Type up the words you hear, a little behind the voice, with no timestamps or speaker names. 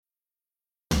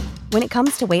When it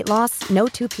comes to weight loss, no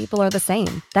two people are the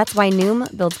same. That's why Noom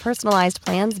builds personalized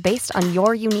plans based on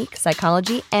your unique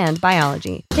psychology and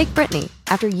biology. Take Brittany.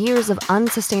 After years of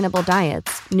unsustainable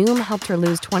diets, Noom helped her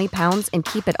lose 20 pounds and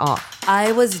keep it off.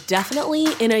 I was definitely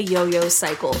in a yo-yo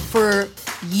cycle for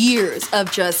years of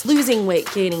just losing weight,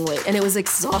 gaining weight, and it was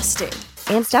exhausting.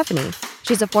 And Stephanie.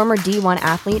 She's a former D1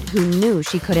 athlete who knew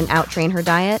she couldn't outtrain her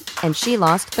diet, and she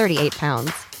lost 38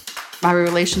 pounds. My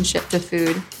relationship to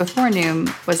food before Noom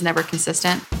was never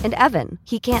consistent. And Evan,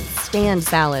 he can't stand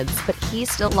salads, but he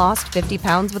still lost 50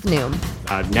 pounds with Noom.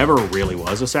 I never really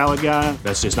was a salad guy.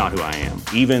 That's just not who I am.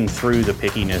 Even through the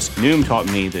pickiness, Noom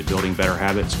taught me that building better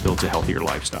habits builds a healthier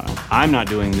lifestyle. I'm not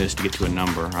doing this to get to a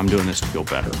number. I'm doing this to feel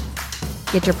better.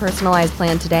 Get your personalized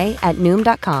plan today at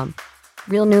Noom.com.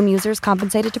 Real Noom users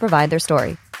compensated to provide their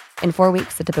story. In 4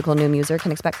 weeks, the typical Noom user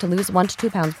can expect to lose 1 to 2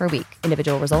 pounds per week.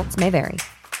 Individual results may vary.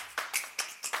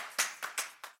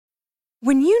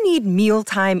 When you need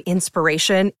mealtime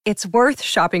inspiration, it's worth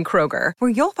shopping Kroger, where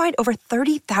you'll find over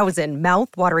 30,000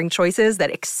 mouth-watering choices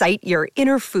that excite your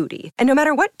inner foodie. And no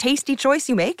matter what tasty choice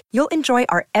you make, you'll enjoy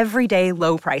our everyday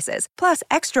low prices, plus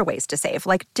extra ways to save,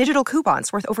 like digital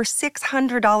coupons worth over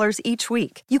 $600 each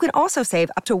week. You can also save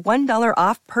up to $1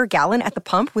 off per gallon at the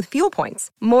pump with fuel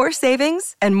points. More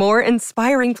savings and more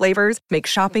inspiring flavors make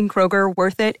shopping Kroger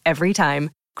worth it every time.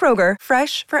 Kroger,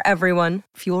 fresh for everyone.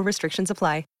 Fuel restrictions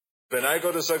apply. When I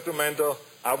go to Sacramento,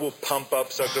 I will pump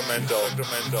up Sacramento.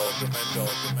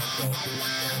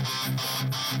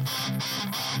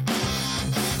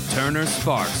 Turner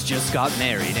Sparks just got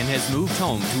married and has moved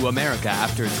home to America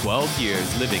after 12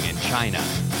 years living in China.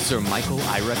 Sir Michael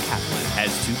Ira Kaplan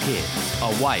has 2 kids, a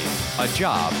wife, a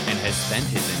job, and has spent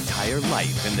his entire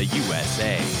life in the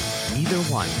USA. Neither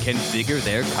one can figure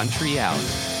their country out.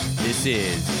 This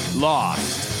is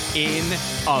Lost in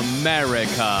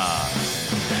America.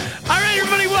 All right,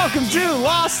 everybody, welcome to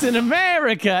Lost in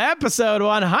America, episode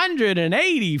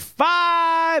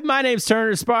 185. My name's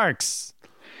Turner Sparks.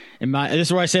 And this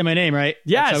is where I say my name, right?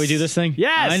 Yes. That's how we do this thing?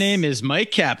 Yes. My name is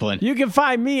Mike Kaplan. You can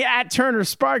find me at Turner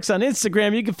Sparks on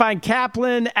Instagram. You can find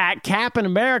Kaplan at Cap in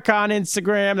America on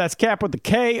Instagram. That's Cap with the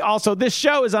K. Also, this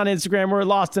show is on Instagram. We're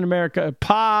Lost in America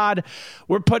Pod.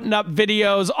 We're putting up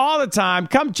videos all the time.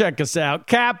 Come check us out.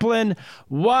 Kaplan,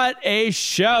 what a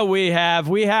show we have.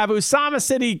 We have Usama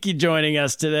Siddiqui joining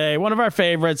us today, one of our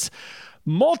favorites,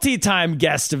 multi-time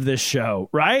guest of this show,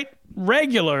 right?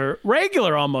 Regular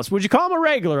almost. Would you call him a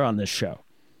regular on this show?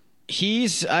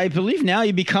 I believe now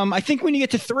you become, I think when you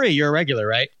get to 3, you're a regular,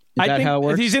 right? Is that how it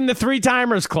works? He's in the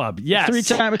 3-timers club. Yes.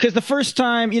 3-time, because the first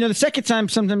time, the second time,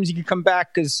 sometimes you can come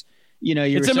back because,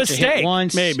 it's a mistake.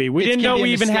 Once. Maybe. We didn't know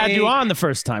we even had you on the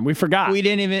first time. We forgot. We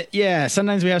didn't even,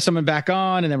 sometimes we have someone back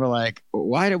on and then we're like,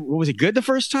 was it good the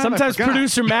first time? Sometimes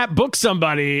producer Matt booked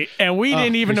somebody and we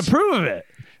didn't even approve of it.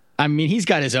 I mean, he's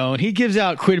got his own. He gives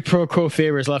out quid pro quo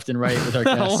favors left and right with our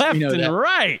guests. Left and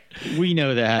right. We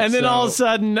know that. And then all of a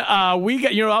sudden, we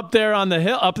got up there on the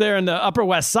hill, up there in the Upper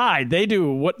West Side. They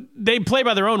do what they play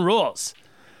by their own rules,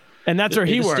 and that's where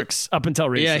he works up until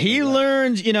recently. Yeah, he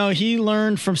learned. He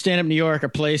learned from Stand Up New York, a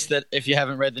place that if you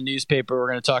haven't read the newspaper, we're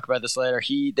going to talk about this later.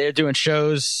 They're doing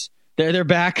shows. They're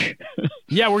back.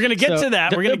 Yeah, we're gonna get to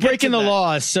that. We're gonna get breaking the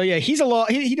laws. So yeah, he's a law.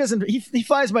 He doesn't. He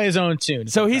flies by his own tune.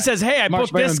 So he says, "Hey, I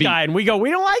booked this guy," and we go,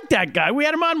 "We don't like that guy. We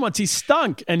had him on once. He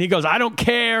stunk." And he goes, "I don't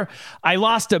care. I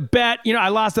lost a bet. I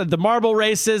lost at the marble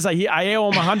races. I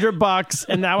owe him $100,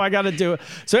 and now I got to do it."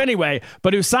 So anyway,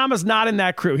 but Usama's not in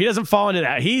that crew. He doesn't fall into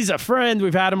that. He's a friend.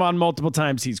 We've had him on multiple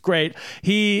times. He's great.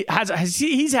 He's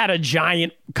had a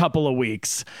giant couple of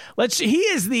weeks. He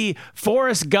is the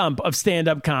Forrest Gump of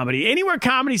stand-up comedy. Anywhere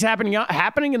comedy's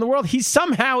happening in the world, he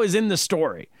somehow is in the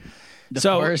story.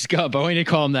 Forrest Gump. I want you to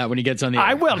call him that when he gets on the air.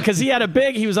 I will, because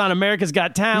he was on America's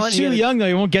Got Talent. He's too young, though.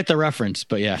 He won't get the reference,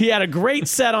 but yeah. He had a great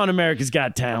set on America's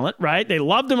Got Talent, right? They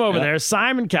loved him over there.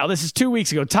 Simon Cowell. This is 2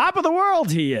 weeks ago. Top of the world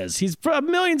he is.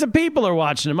 Millions of people are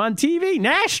watching him on TV,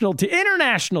 international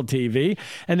TV.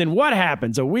 And then what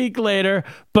happens? A week later,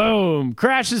 boom,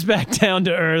 crashes back down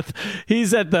to earth.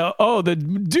 He's at the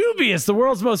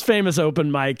world's most famous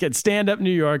open mic at Stand Up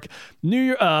New York.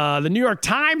 The New York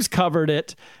Times covered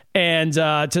it. And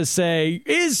to say,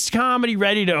 is comedy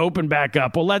ready to open back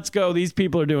up? Well, let's go. These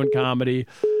people are doing comedy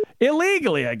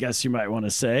illegally, I guess you might want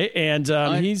to say. And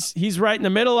he's right in the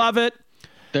middle of it.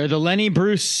 They're the Lenny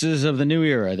Bruces of the new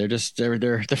era. They're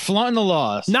flaunting the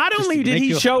laws. Not only did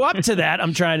he show up to that,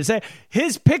 I'm trying to say,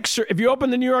 his picture, if you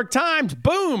open the New York Times,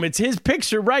 boom, it's his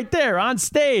picture right there on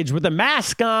stage with a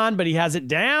mask on, but he has it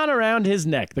down around his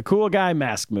neck, the cool guy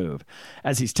mask move,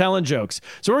 as he's telling jokes.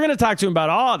 So we're going to talk to him about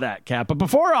all of that, Cap. But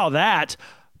before all that,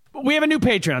 we have a new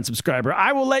Patreon subscriber.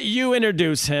 I will let you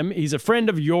introduce him. He's a friend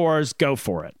of yours. Go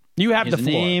for it. You have the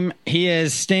floor. He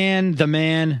is Stan the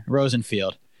Man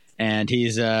Rosenfield, and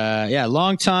he's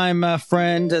longtime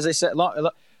friend. As I said,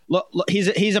 he's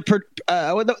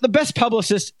the best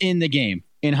publicist in the game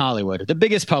in Hollywood, the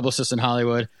biggest publicist in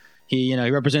Hollywood. He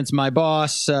represents my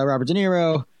boss, Robert De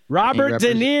Niro. Robert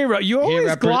De Niro. You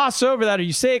always gloss over that, or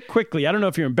you say it quickly. I don't know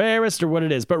if you're embarrassed or what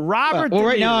it is, but Robert. Well, De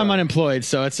right Niro. now I'm unemployed,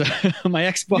 so it's my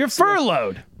ex-boss. You're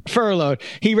furloughed.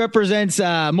 He represents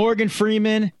Morgan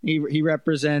Freeman. He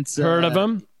represents heard of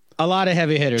him. A lot of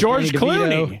heavy hitters. George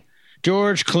Clooney.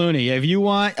 If you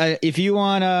want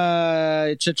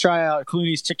to try out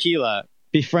Clooney's tequila,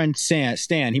 befriend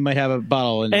Stan. He might have a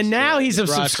bottle. And now he's a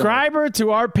subscriber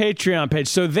to our Patreon page,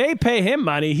 so they pay him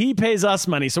money. He pays us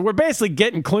money, so we're basically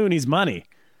getting Clooney's money.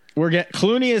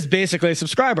 Clooney is basically a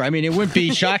subscriber. I mean, it wouldn't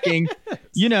be shocking.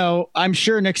 I'm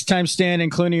sure next time Stan and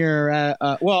Clooney are,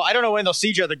 I don't know when they'll see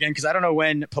each other again because I don't know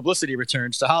when publicity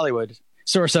returns to Hollywood.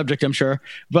 Sore subject, I'm sure.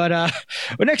 But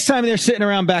next time they're sitting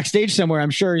around backstage somewhere,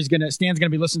 I'm sure Stan's gonna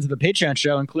be listening to the Patreon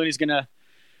show, and Clooney's gonna,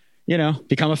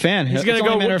 become a fan. He's gonna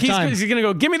go. He's gonna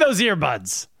go. Give me those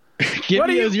earbuds.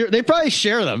 They probably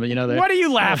share them. What are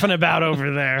you laughing about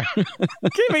over there?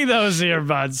 Give me those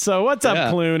earbuds. So what's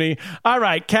up, Clooney? All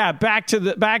right, Cap. Back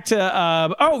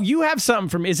to. You have something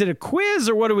from. Is it a quiz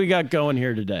or what do we got going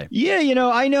here today? Yeah,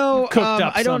 I know. Cooked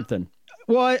up something.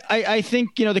 Well, I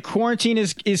think the quarantine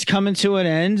is coming to an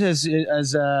end as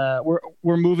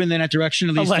we're moving in that direction.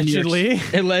 At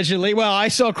least allegedly. Well, I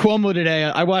saw Cuomo today.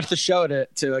 I watched the show to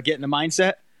get in the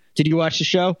mindset. Did you watch the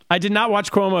show? I did not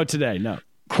watch Cuomo today. No.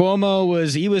 Cuomo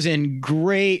was in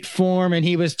great form, and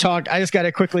he was talking. I just got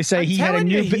to quickly say he had a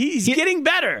new. He's getting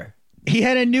better. He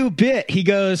had a new bit. He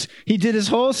did his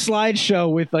whole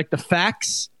slideshow with like the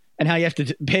facts and how you have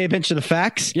to pay attention to the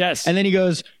facts. Yes. And then he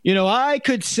goes, I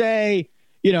could say.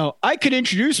 I could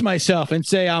introduce myself and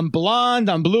say I'm blonde,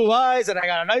 I'm blue eyes, and I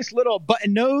got a nice little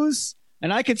button nose,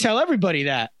 and I could tell everybody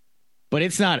that. But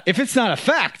if it's not a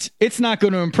fact, it's not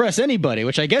going to impress anybody,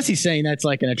 which I guess he's saying that's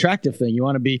like an attractive thing. You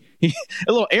want to be a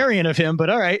little Aryan of him, but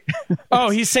all right. Oh,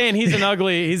 he's saying he's the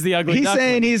ugly He's duckling.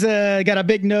 saying he's got a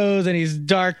big nose and he's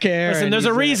dark hair. Listen, there's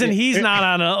a reason he's not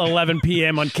on 11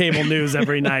 p.m. on cable news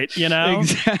every night,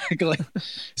 Exactly.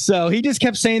 So he just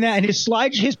kept saying that, and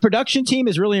his production team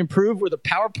has really improved where the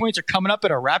PowerPoints are coming up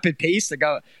at a rapid pace.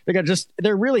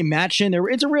 They're really matching.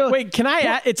 Wait, can I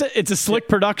add, it's a slick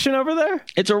production over there?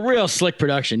 It's a real slick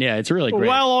production. Yeah, it's really great.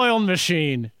 Well-oiled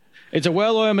machine. It's a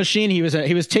well-oiled machine. He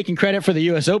was taking credit for the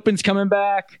U.S. Open's coming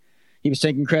back. He was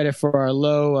taking credit for our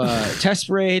low test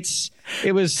rates.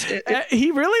 He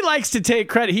really likes to take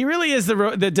credit. He really is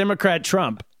the Democrat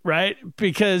Trump, right?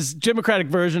 Because Democratic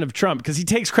version of Trump, because he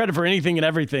takes credit for anything and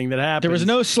everything that happens. There was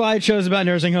no slideshows about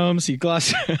nursing homes. He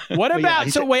glossed. What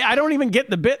about? Wait, I don't even get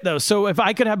the bit though. So if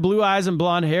I could have blue eyes and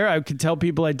blonde hair, I could tell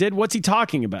people I did. What's he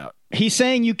talking about? He's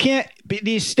saying you can't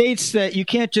these states that you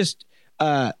can't just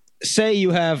say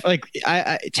you have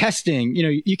testing.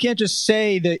 You can't just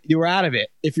say that you're out of it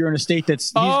if you're in a state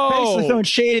that's he's basically throwing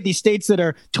shade at these states that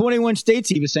are 21 states.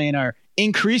 He was saying are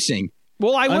increasing.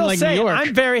 Well, I will say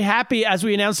I'm very happy, as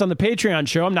we announced on the Patreon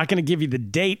show. I'm not going to give you the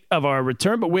date of our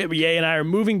return, but Ye and I are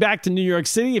moving back to New York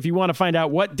City. If you want to find out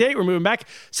what date we're moving back,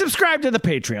 subscribe to the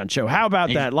Patreon show. How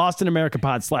about that?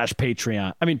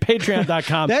 LostInAmericaPod/Patreon. I mean,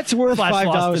 Patreon.com. That's worth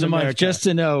 $5 a month just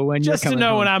to know when you're coming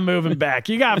home. When I'm moving back.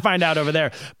 You got to find out over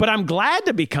there. But I'm glad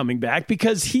to be coming back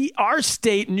because our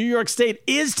state, New York State,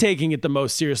 is taking it the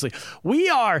most seriously. We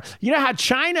are. You know how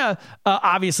China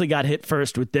obviously got hit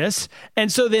first with this,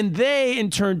 and so then they in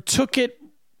turn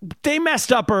they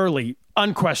messed up early,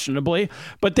 unquestionably,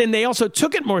 but then they also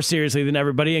took it more seriously than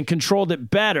everybody and controlled it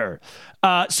better.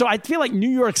 So I feel like New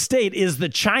York State is the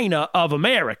China of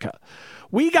America.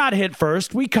 We got hit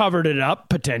first. We covered it up,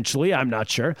 potentially. I'm not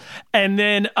sure. And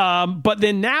then, but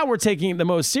then now we're taking it the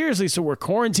most seriously. So we're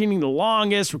quarantining the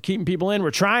longest. We're keeping people in.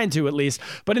 We're trying to, at least.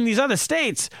 But in these other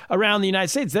states around the United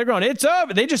States, they're going, it's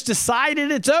over. They just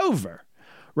decided it's over.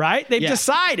 Right? They've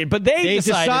decided, but they've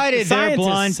decided. The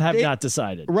scientists have not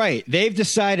decided. Right. They've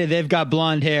decided they've got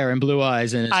blonde hair and blue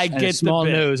eyes and a small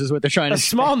nose is what they're trying to say. A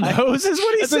small nose is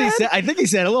what he said? I think he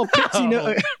said a little pixie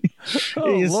nose.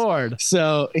 Lord.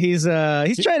 So he's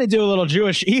trying to do a little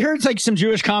Jewish. He heard like some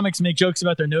Jewish comics make jokes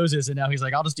about their noses, and now he's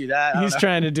like, I'll just do that. He's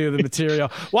trying to do the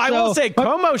material. Well, I will say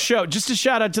Como show, just a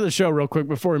shout out to the show real quick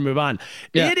before we move on.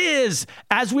 Yeah. It is,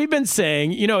 as we've been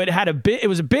saying, you know, it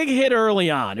was a big hit early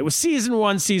on. It was season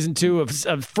 1, season 2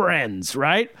 of Friends,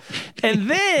 right? And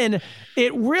then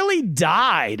it really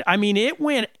died. I mean, it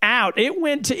went out. It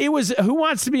was Who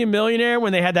Wants to Be a Millionaire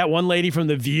when they had that one lady from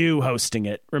The View hosting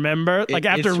it. Remember? Like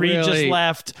after Regis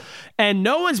left. And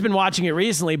no one's been watching it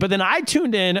recently. But then I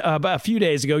tuned in about a few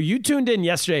days ago. You tuned in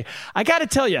yesterday. I got to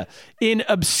tell you, in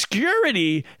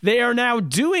obscurity, they are now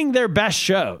doing their best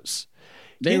shows.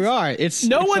 They are. It's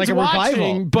one's like a watching,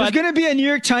 revival. But there's going to be a New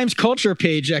York Times culture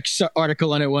page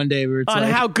article on it one day. Where it's on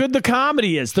like, how good the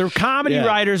comedy is. Their comedy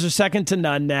writers are second to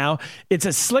none now. It's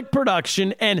a slick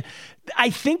production, and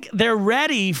I think they're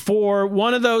ready for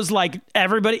one of those, like,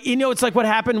 everybody, you know, it's like what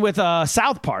happened with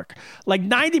South Park. Like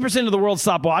 90% of the world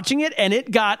stopped watching it, and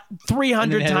it got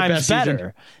 300 times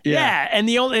better. Yeah. And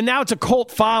now it's a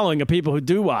cult following of people who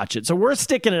do watch it. So we're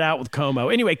sticking it out with Como.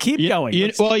 Anyway, keep going.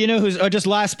 Who's just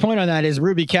last point on that is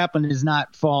Ruby Kaplan is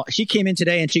not fall. She came in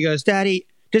today and she goes, Daddy,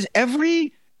 is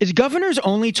governors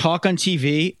only talk on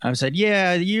TV? I said,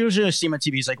 yeah, you usually see them on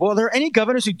TV. He's like, well, are there any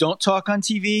governors who don't talk on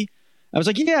TV? I was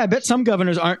like, yeah, I bet some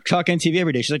governors aren't talking on TV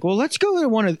every day. She's like, well, let's go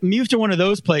to move to one of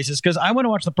those places because I want to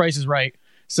watch The Price is Right.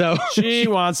 So she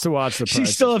wants to watch The Price.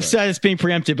 She's still upset it's being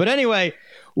preempted. But anyway,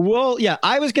 well, yeah,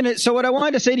 so what I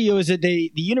wanted to say to you is that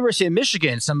the University of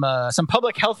Michigan, some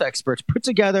public health experts put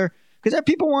together, because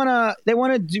people want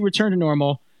to return to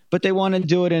normal, but they want to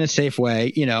do it in a safe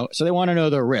way, you know, so they want to know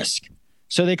the risk.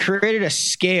 So they created a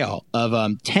scale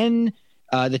of 10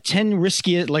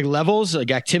 riskiest levels, like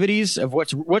activities of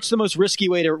what's the most risky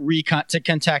way to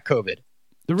contact COVID.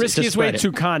 The riskiest way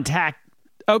to contact.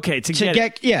 Okay, to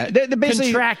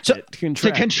basically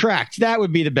to contract. That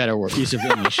would be the better use of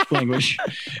English language.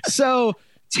 So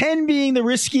 10 being the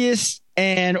riskiest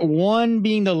and 1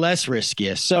 being the less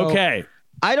riskiest. So okay,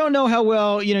 I don't know how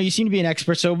well you seem to be an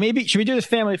expert. So maybe should we do this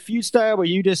Family Feud style where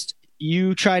you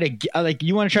try to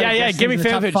you want to try to give me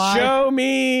Family Feud. Show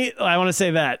me. I want to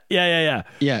say that. Yeah.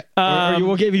 Or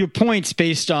we'll give you points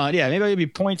based on maybe I'll give you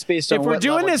points based on. If we're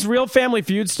doing this real Family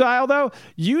Feud style though,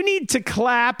 you need to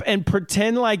clap and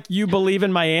pretend like you believe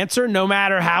in my answer, no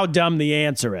matter how dumb the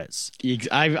answer is.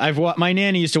 My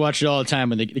nanny used to watch it all the time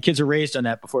when the kids were raised on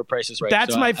that before Price is Right.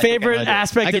 That's my favorite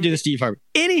aspect. I could do the Steve Harvey.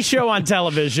 Any show on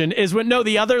television is when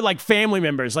the other like family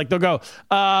members, like they'll go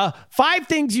 5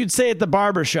 things you'd say at the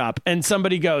barbershop. And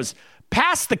somebody goes,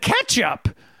 pass the ketchup.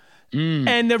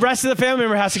 And the rest of the family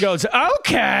member has to go,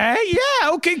 okay,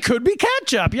 could be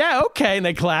ketchup. Yeah, okay. And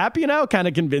they clap, kind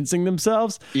of convincing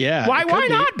themselves. Yeah. Why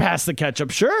not pass the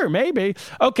ketchup? Sure, maybe.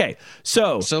 Okay,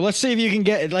 so let's see if you can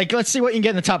get, let's see what you can get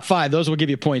in the top 5. Those will give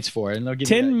you points for it. And they'll give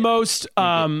 10 most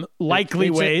likely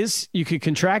ways you could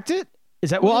contract it. Is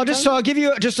that what I'll give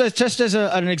you just as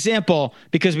an example,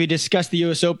 because we discussed the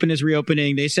U.S. Open is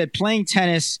reopening. They said playing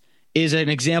tennis is an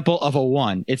example of a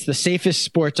 1. It's the safest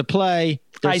sport to play.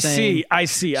 I see.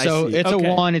 So it's a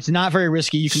 1. It's not very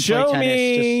risky. You can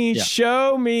play tennis.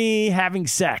 Show me having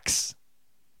sex.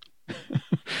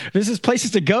 This is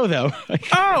places to go, though.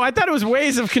 I thought it was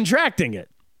ways of contracting it.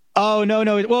 Oh, no.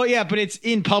 Well, yeah, but it's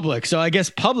in public. So I guess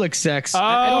public sex.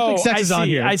 I don't think sex is on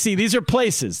here. I see. These are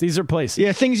places.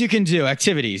 Yeah, things you can do.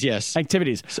 Activities, yes.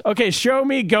 Activities. Okay, show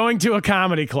me going to a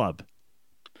comedy club.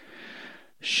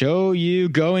 Show you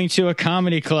going to a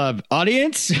comedy club.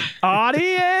 Audience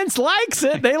likes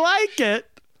it. They like it.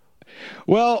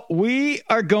 Well, we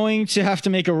are going to have to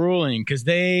make a ruling because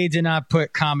they did not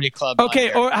put comedy club.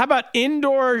 Okay, or how about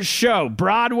indoor show,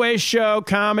 Broadway show,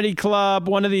 comedy club,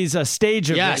 one of these stage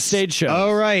shows.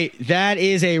 All right, that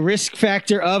is a risk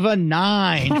factor of a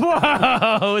 9.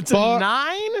 Whoa, it's a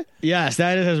 9? Yes,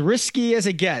 that is as risky as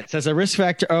it gets. That's a risk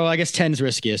factor. Oh, I guess 10 is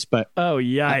riskiest, but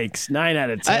yikes, 9 out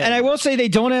of 10. And I will say they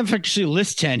don't actually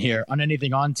list 10 here on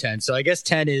anything on 10. So I guess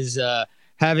 10 is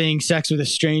having sex with a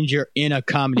stranger in a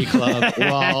comedy club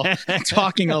while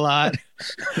talking a lot.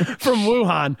 From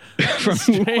Wuhan.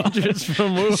 Strangers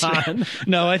from Wuhan.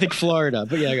 No, I think Florida.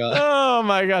 But yeah, go ahead. Oh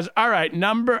my gosh. All right.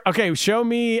 Show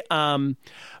me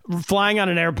flying on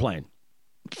an airplane.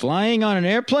 Flying on an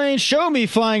airplane? Show me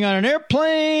flying on an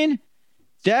airplane.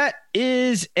 That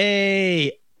is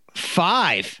a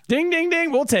 5. Ding, ding,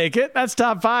 ding. We'll take it. That's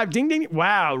top 5. Ding, ding.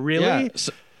 Wow, really?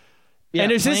 Yeah.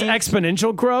 And is this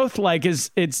exponential growth? Like,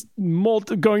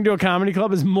 going to a comedy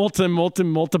club is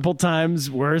multiple times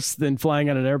worse than flying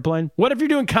on an airplane? What if you're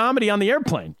doing comedy on the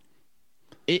airplane?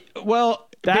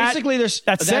 Basically, that's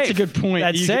a good point.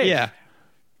 That's safe. Yeah.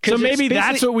 So maybe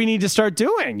that's what we need to start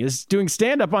doing, is doing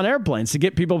stand-up on airplanes to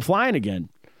get people flying again.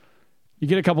 You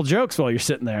get a couple jokes while you're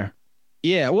sitting there.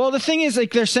 Yeah, well, the thing is,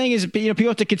 like they're saying, is people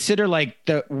have to consider like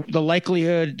the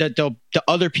likelihood that the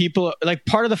other people, like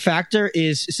part of the factor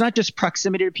is it's not just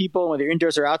proximity to people, whether you're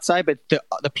indoors or outside, but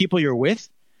the people you're with.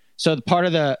 So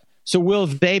will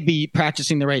they be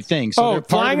practicing the right thing? So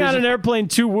flying on an airplane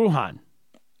to Wuhan.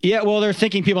 Yeah, well, they're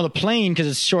thinking people on the plane because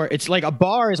it's short. It's like a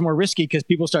bar is more risky because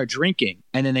people start drinking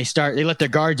and then they let their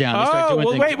guard down. They start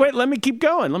doing things. Wait. Let me keep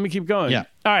going. Yeah.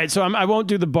 All right. So I won't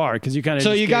do the bar because you kind of.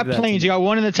 So you got planes. You got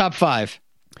one in the top 5.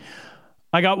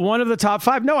 I got one of the top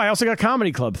 5. No, I also got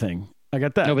comedy club thing. I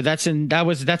got that. No, but that's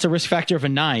a risk factor of a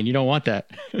 9. You don't want that.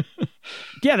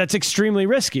 Yeah, that's extremely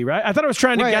risky, right? I thought I was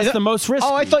trying to guess the most risky.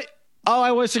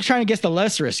 I was trying to guess the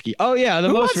less risky. Oh, yeah, the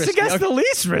most risky. Who wants to guess the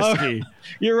least risky?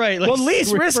 You're right. Well,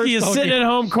 least risky is sitting at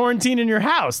home quarantined in your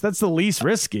house. That's the least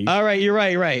risky. All right, you're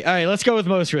right. All right, let's go with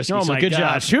most risky. Oh, my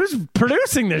gosh. Job. Who's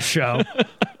producing this show?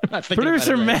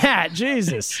 Producer Matt.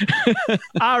 Jesus.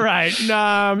 All right.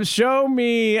 Show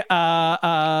me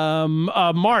a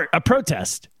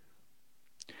protest.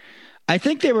 I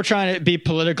think they were trying to be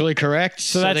politically correct,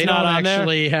 so that's they not don't on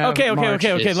actually there? have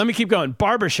Okay. Let me keep going.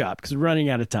 Barbershop, because we're running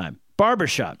out of time.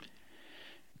 Barbershop,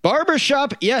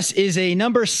 yes, is a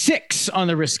number 6 on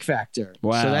the risk factor.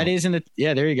 Wow. So that is in the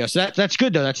there you go. So that's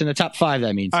good though. That's in the top 5.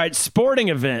 That means. All right, sporting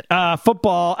event,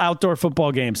 football, outdoor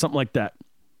football game, something like that.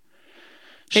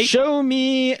 8. Show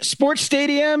me sports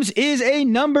stadiums is a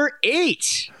number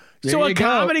 8. So a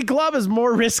comedy club is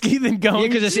more risky than going. Yeah,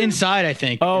 because it's inside, I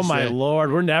think. Oh my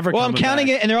Lord, we're never. Well, I'm counting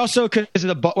back. it, and they're also because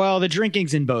of the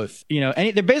drinking's in both.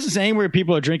 They're basically anywhere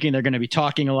people are drinking, they're going to be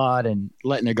talking a lot and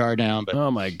letting their guard down. But oh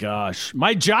my gosh,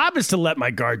 my job is to let my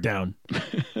guard down.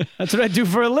 That's what I do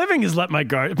for a living, is let my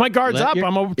guard. If my guard's up,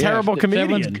 I'm a terrible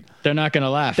comedian. They're not going to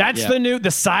laugh. That's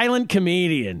the silent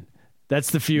comedian.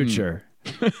 That's the future.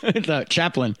 The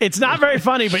Chaplin. It's not very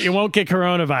funny, but you won't get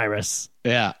coronavirus.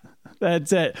 Yeah.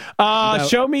 That's it.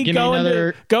 Show me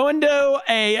going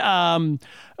to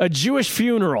a Jewish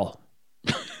funeral.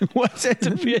 What's it?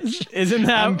 Isn't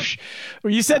that?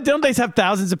 You said don't they have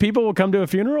thousands of people will come to a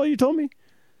funeral? You told me.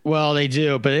 Well, they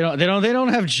do, but they don't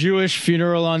have Jewish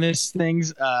funeral on these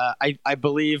things. I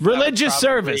believe religious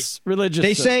service. Religious.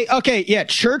 They say okay, yeah,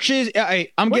 churches.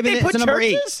 I'm giving it number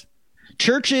 8.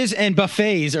 Churches and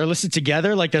buffets are listed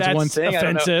together like that's one thing.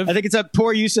 Offensive. I think it's a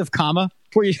poor use of comma.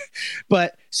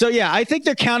 But so yeah, I think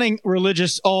they're counting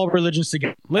all religions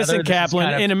together. Listen,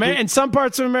 Kaplan, in some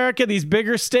parts of America, these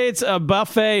bigger states, a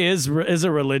buffet is a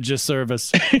religious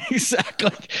service.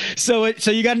 Exactly. So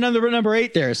you got another number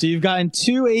 8 there. So you've gotten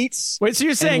 2 8s. Wait, so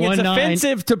you're saying it's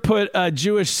offensive to put a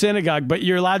Jewish synagogue, but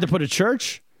you're allowed to put a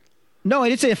church? No, I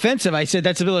didn't say offensive. I said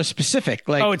that's a little specific.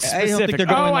 Like, it's specific. I don't think they're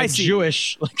going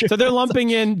Jewish. So they're lumping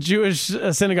in Jewish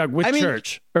synagogue with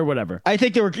church or whatever. I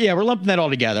think we're lumping that all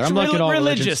together. I'm looking at all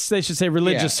religious. They should say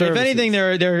religious services. If anything,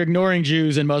 they're ignoring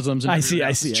Jews and Muslims. And I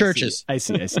see. Churches. I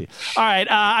see. All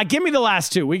right, give me the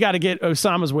last 2. We got to get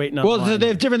Osama's waiting on. Well, they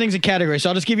have different things in categories.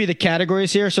 So I'll just give you the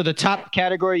categories here. So the top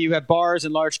category, you have bars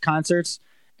and large concerts,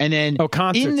 and then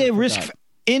concerts,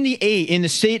 in the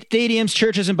stadiums,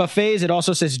 churches, and buffets, it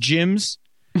also says gyms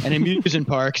and amusement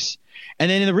parks.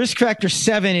 And then in the risk factor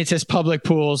 7, it says public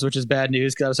pools, which is bad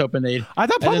news because I was hoping I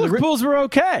thought public pools were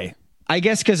okay. I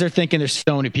guess because they're thinking there's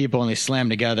so many people and they slam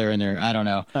together and I don't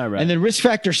know. All right. And then risk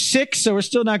factor 6, so we're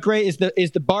still not great,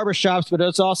 is the barber shops, but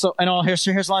it's also and all hair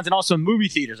salons and also movie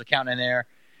theaters are counting in there.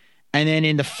 And then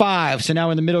in the 5, so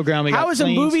now in the middle ground we got How is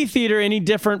planes. a movie theater any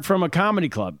different from a comedy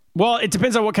club? Well, it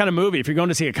depends on what kind of movie. If you're going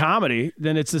to see a comedy,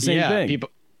 then it's the same thing. People.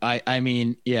 I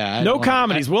mean, yeah. No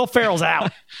comedies. Will Ferrell's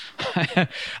out. I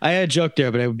had a joke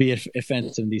there, but it would be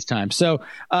offensive these times. So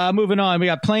moving on, we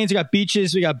got planes, we got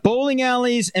beaches, we got bowling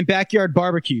alleys, and backyard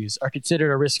barbecues are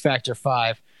considered a risk factor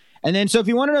 5. And then, so if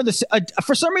you want to know this,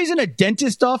 for some reason, a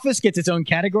dentist office gets its own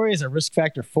category as a risk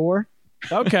factor 4.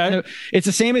 Okay. It's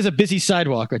the same as a busy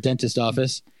sidewalk or dentist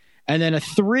office. And then a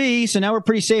 3, so now we're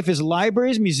pretty safe, is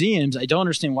libraries, museums. I don't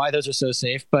understand why those are so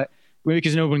safe, but maybe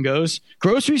because no one goes.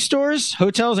 Grocery stores,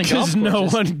 hotels, and golf courses. Because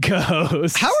no one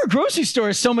goes. How are grocery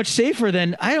stores so much safer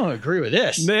than? I don't agree with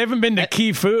this. They haven't been to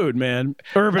Key Food, man.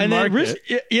 Urban Market.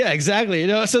 Yeah, exactly.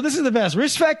 So this is the best.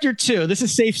 Risk factor 2. This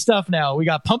is safe stuff now. We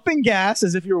got pumping gas,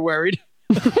 as if you were worried.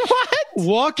 What?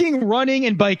 Walking, running,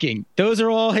 and biking. Those are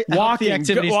all healthy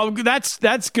activities. Well,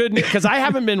 that's good because I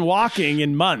haven't been walking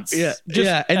in months. Yeah.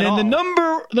 And then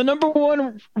the number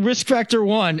 1 risk factor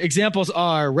 1 examples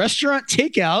are restaurant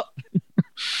takeout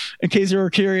in case you were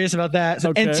curious about that.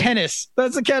 Okay. And tennis.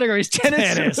 That's the categories.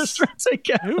 Tennis.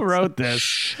 Who wrote this?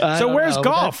 So where's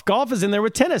golf? Golf is in there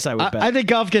with tennis, I would bet. I think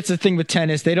golf gets a thing with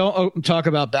tennis. They don't talk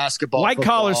about basketball.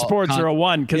 White-collar sports are a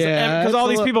one because all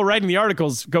these people writing the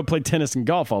articles go play tennis and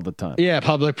golf all the time. Yeah,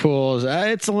 public pools.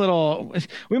 It's a little...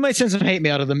 We might send some hate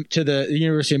mail to the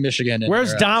University of Michigan.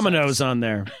 Where's Domino's on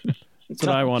there? That's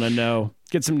what I want to know.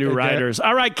 Get some new writers.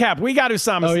 All right, Cap, we got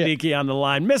Usama Siddiqui on the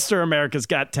line. Mr. America's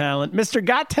Got Talent. Mr.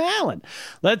 Got Talent.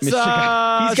 Let's. He's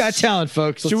got talent,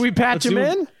 folks. Should we patch him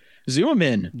in? Zoom him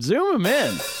in. Zoom him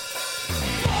in.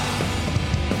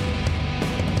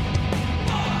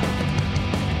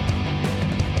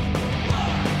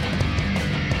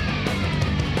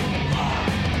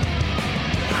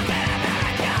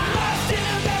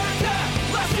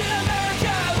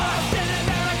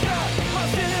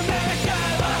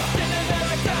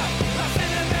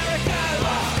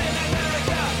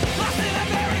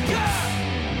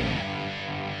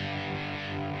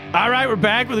 All right, we're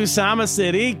back with Usama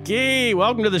Siddiqui.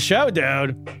 Welcome to the show,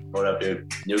 dude. What up, dude?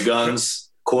 New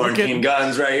guns, quarantine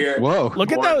guns right here. Whoa!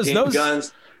 Look at those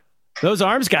guns. Those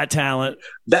arms got talent.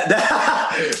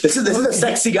 This is a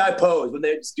sexy guy pose when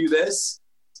they just do this.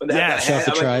 When they have that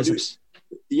hand, triceps.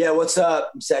 Yeah, what's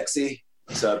up? I'm sexy.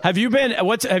 What's up? Have you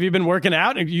been working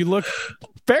out? You look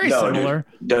very similar.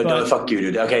 Dude. No, fuck you,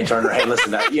 dude. Okay, Turner. Hey,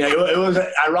 listen. It was an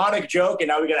ironic joke, and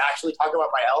now we got to actually talk about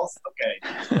my health. Okay.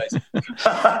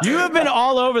 You have been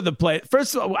all over the place.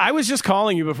 First of all, I was just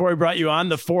calling you before we brought you on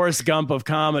the Forrest Gump of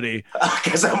comedy.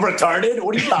 Because I'm retarded?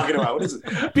 What are you talking about? What is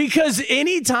it? Because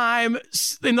anytime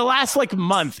in the last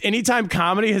month, anytime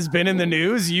comedy has been in the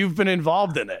news, you've been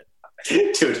involved in it.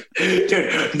 Dude,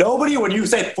 nobody, when you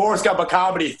say Forrest Gump of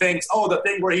comedy, thinks, the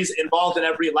thing where he's involved in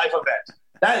every life event.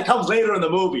 That comes later in the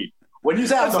movie. When you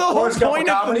say I'm the Forrest Gump of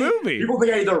comedy, people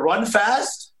think I either run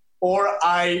fast or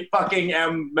I fucking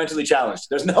am mentally challenged.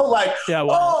 There's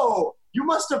no you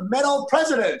must have met all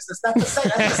presidents. That's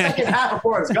the second half of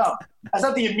Forrest Gump. That's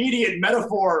not the immediate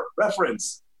metaphor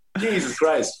reference. Jesus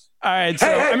Christ. All right. So,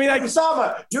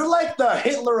 Usama, you're like the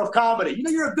Hitler of comedy.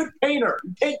 You're a good painter.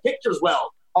 You paint pictures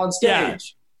well on stage. Yeah.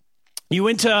 You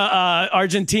went to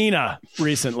Argentina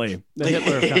recently. The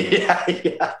Hitler of comedy. Yeah.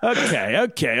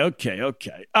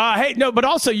 Okay. Hey, no, but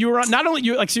also you were on, not only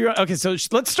you like, so you're okay. So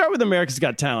let's start with America's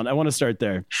Got Talent. I want to start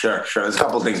there. Sure. There's a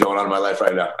couple of things going on in my life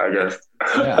right now, I guess.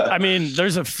 Yeah. I mean,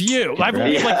 there's a few. I've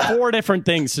like 4 different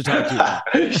things to talk to you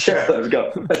about. Sure.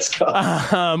 Let's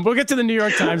go. We'll get to the New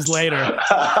York Times later.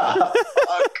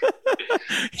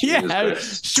 Yeah.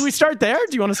 Should we start there?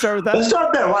 Do you want to start with that? Let's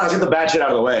start there. Why not? Let's get the bad shit out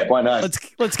of the way. Why not?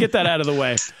 Let's get that out of the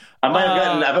way. I might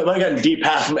have gotten deep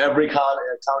pass from every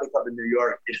comedy club in New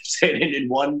York in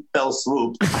one fell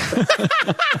swoop.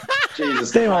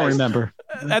 Jesus, they all remember.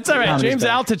 That's all right. James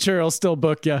Altucher will still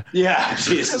book you. Yeah,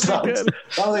 Jesus. I'm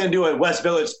only gonna do a West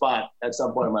Village spot at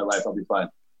some point in my life. I'll be fine.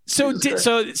 So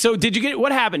did you get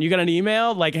what happened? You got an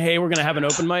email like, "Hey, we're gonna have an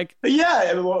open mic." Yeah,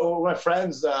 I mean, my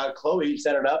friends, Chloe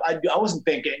set it up. I wasn't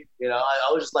thinking, I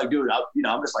was just like, dude,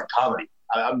 I'm just like comedy.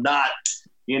 I'm not.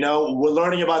 We're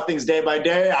learning about things day by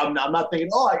day. I'm not thinking,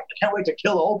 I can't wait to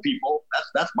kill old people.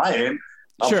 That's my aim.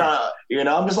 Sure.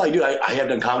 I'm just like, dude, I have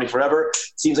done comedy forever.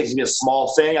 Seems like it's gonna be a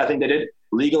small thing. I think they did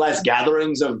legalize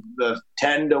gatherings of the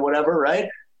 10 to whatever, right?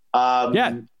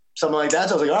 Something like that.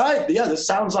 So I was like, all right, yeah, this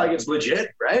sounds like it's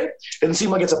legit, right? Doesn't seem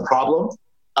like it's a problem.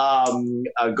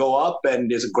 Go up and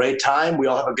it's a great time. We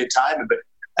all have a good time.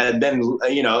 And then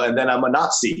I'm a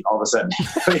Nazi all of a sudden.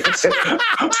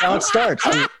 That's how it starts.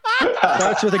 It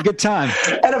starts with a good time.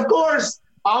 And of course,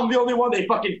 I'm the only one they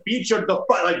fucking featured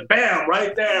bam,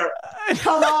 right there.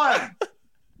 Come on.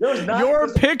 Your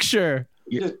picture.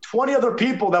 There's 20 other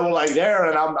people that were like there,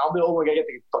 and I'm the only one gonna get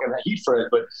the fucking heat for it.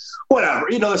 But whatever.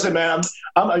 Listen, man,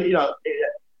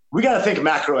 we got to think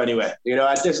macro anyway.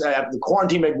 The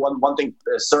quarantine made one thing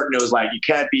certain. It was like, you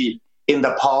can't be in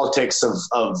the politics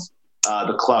of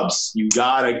the clubs. You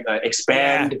got to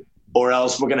expand or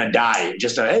else we're going to die.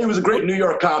 Just he was a great New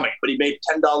York comic, but he made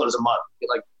 $10 a month.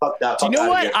 Like, fuck that. Do you know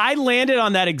what? I landed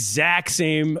on that exact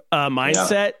same mindset.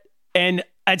 Yeah. And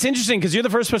it's interesting because you're the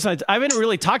first person I haven't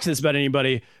really talked to this about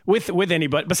anybody with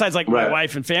anybody besides my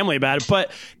wife and family about it,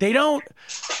 but they don't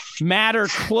matter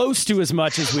close to as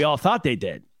much as we all thought they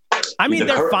did. I mean,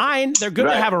 they're fine. They're good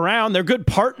to have around. They're good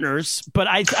partners, but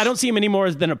I don't see them any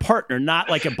more than a partner, not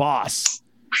like a boss.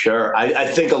 Sure. I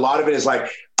think a lot of it is like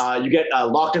you get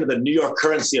locked into the New York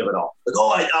currency of it all.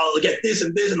 Like, I'll get this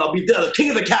and this and I'll be the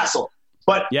king of the castle.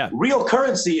 But real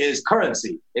currency is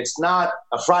currency. It's not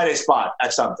a Friday spot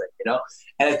at something,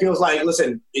 And it feels like,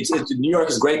 listen, New York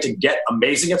is great to get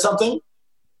amazing at something.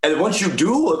 And once you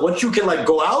can like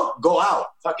go out.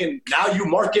 Fucking now you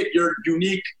market your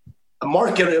unique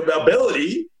market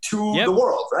ability to the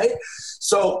world, right?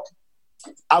 So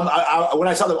when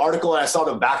I saw the article and I saw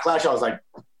the backlash, I was like,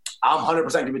 I'm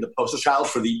 100% gonna be the poster child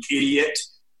for the idiot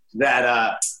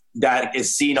that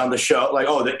is seen on the show. Like,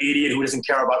 oh, the idiot who doesn't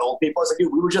care about old people. It's like,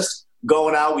 dude, we were just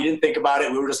going out. We didn't think about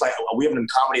it. We were just like, we haven't done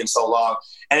comedy in so long.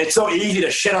 And it's so easy to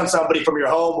shit on somebody from your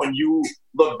home when you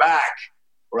look back,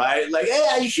 right? Like,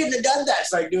 hey, you shouldn't have done that.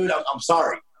 It's like, dude, I'm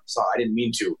sorry. I didn't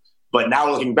mean to. But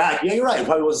now looking back, yeah, you're right. It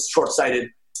probably was short-sighted,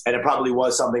 and it probably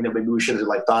was something that maybe we should have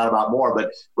like thought about more.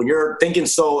 But when you're thinking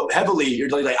so heavily, you're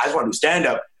like, I just want to do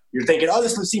stand-up. You're thinking, oh,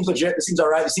 this seems legit. This seems all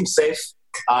right. This seems safe.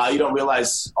 You don't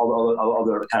realize all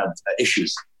the kind of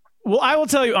issues. Well, I will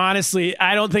tell you honestly,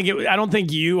 I don't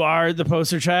think you are the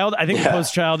poster child. I think the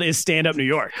poster child is Stand Up New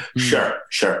York. Sure.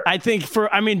 I think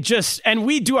and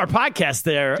we do our podcast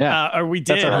there, or we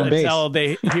did until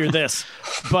they hear this.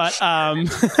 But we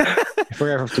used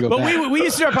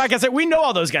to do our podcast there. We know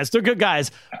all those guys. They're good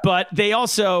guys, but they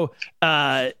also,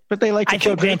 but they like to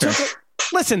kill banter.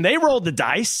 Listen, they rolled the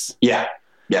dice. Yeah.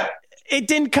 It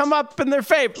didn't come up in their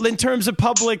favor in terms of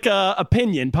public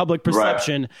opinion, public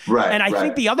perception. Right. And I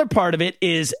think the other part of it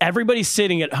is everybody's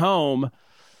sitting at home.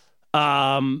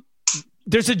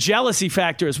 There's a jealousy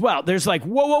factor as well. There's like,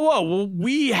 whoa. Well,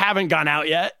 we haven't gone out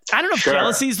yet. I don't know if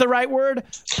jealousy is the right word,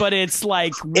 but it's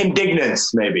like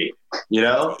indignance, maybe. You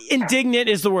know, indignant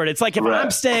is the word. It's like if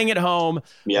I'm staying at home,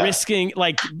 risking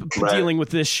dealing with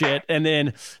this shit, and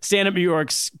then Stand Up New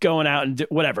York's going out and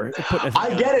whatever.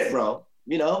 I get it, bro.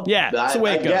 You know, that's the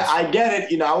way it goes. I get it.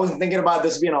 You know, I wasn't thinking about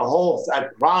this being a whole. I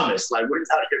promise. Like we're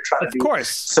out here trying to do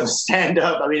some stand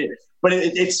up. I mean, but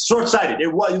it's short sighted.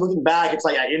 It was looking back. It's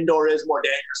like indoor is more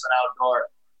dangerous than outdoor.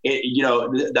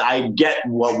 I get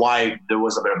why there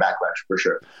was a bit of backlash for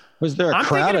sure. Was there a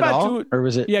crowd at all, or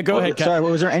was it? Yeah, go ahead. Sorry,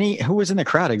 was there any? Who was in the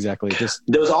crowd exactly?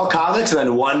 There was all comics, and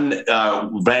then one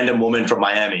random woman from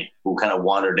Miami who kind of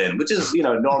wandered in, which is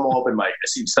normal open mic. It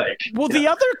seems like. Well, the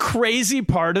other crazy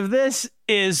part of this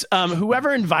is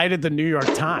whoever invited the New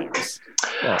York Times.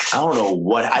 I don't know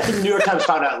what. I think the New York Times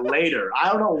found out later.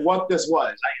 I don't know what this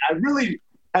was. I really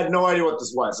had no idea what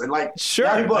this was. And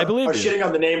people I believe are shitting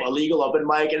on the name Illegal Open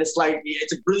Mic, and it's like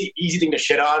it's a really easy thing to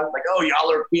shit on. Like, oh,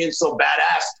 y'all are being so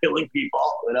badass, killing people,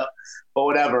 or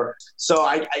whatever. So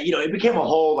it became a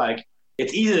whole like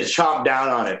it's easy to chomp down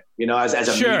on it, as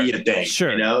a media thing.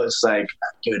 Sure. It's like,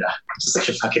 dude, it's such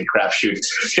a fucking crapshoot.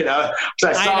 So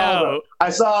I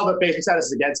saw all the Facebook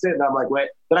statuses against it, and I'm like, wait.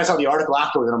 Then I saw the article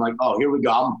afterwards, and I'm like, oh, here we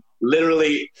go. I'm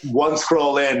literally one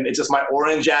scroll in, it's just my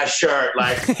orange ass shirt.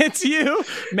 Like it's you,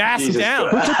 masked down.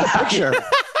 Who took the picture?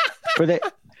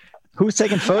 Who's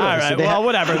taking photos? All right,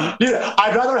 whatever. Dude,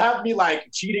 I'd rather have me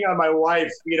like cheating on my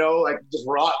wife, like just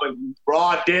raw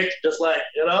dick, just like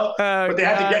but they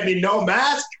had to get me no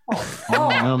mask.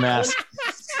 No mask.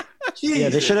 Yeah,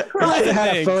 they should have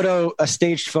had a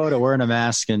staged photo wearing a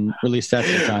mask and released that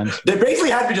 2 times. They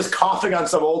basically had me just coughing on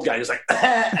some old guy, just like,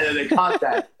 and then they caught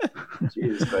that.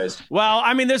 Jesus Christ. Well,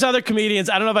 I mean, there's other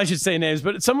comedians. I don't know if I should say names,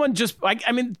 but someone just,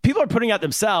 people are putting out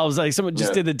themselves. Like someone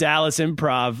just did the Dallas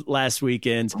Improv last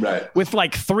weekend with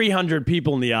like 300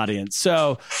 people in the audience.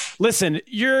 So listen,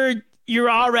 you're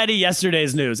already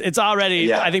yesterday's news. It's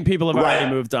already, I think people have already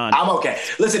moved on. I'm okay.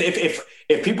 Listen, if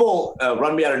people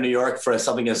run me out of New York for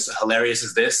something as hilarious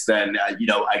as this, then,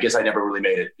 I guess I never really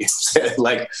made it.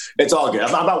 Like, it's all good.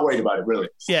 I'm not worried about it, really.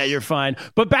 Yeah, you're fine.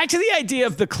 But back to the idea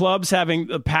of the clubs having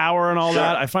the power and all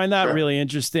that, I find that really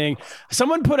interesting.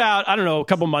 Someone put out, I don't know,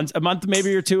 a month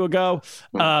maybe or 2 ago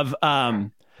of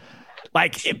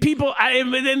like people,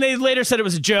 and they later said it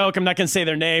was a joke. I'm not going to say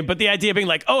their name, but the idea being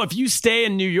like, oh, if you stay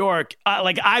in New York,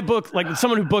 like I book, like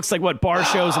someone who books like bar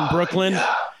shows in Brooklyn.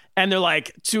 And they're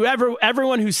like, to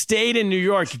everyone who stayed in New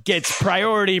York gets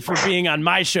priority for being on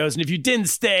my shows. And if you didn't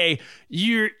stay,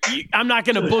 I'm not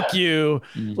going to book you.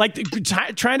 Like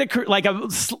trying to like a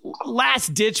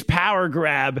last ditch power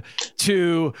grab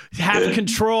to have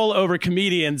control over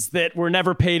comedians that were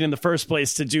never paid in the first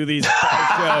place to do these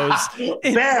shows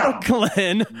in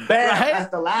Brooklyn. Right?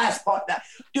 That's the last part.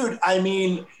 Dude, I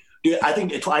think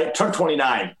I turned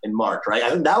 29 in March, right? I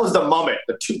think that was the moment,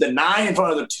 the 9 in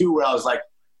front of the 2 where I was like,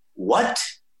 what?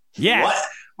 Yeah. What?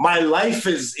 My life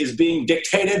is being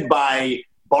dictated by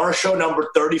bar show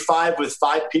number 35 with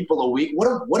 5 people a week.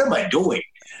 What am I doing?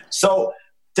 So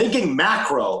thinking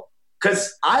macro,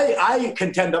 because I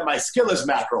contend that my skill is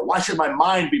macro. Why should my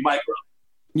mind be micro?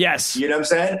 Yes. You know what I'm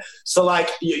saying? So like,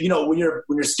 when your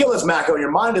skill is macro and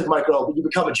your mind is micro, you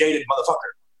become a jaded motherfucker.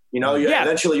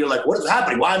 Eventually you're like, what is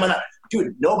happening? Why am I not?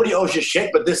 dude, nobody owes you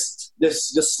shit, but this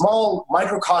small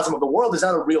microcosm of the world is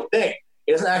not a real thing.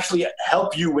 It doesn't actually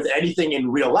help you with anything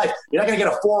in real life. You're not going to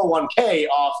get a 401k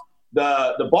off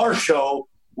the bar show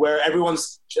where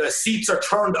everyone's seats are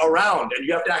turned around and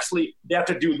they have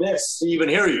to do this to even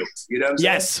hear you. You know what I'm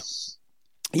saying? Yes.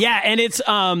 Yeah. And it's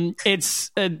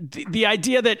the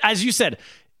idea that, as you said,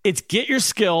 it's get your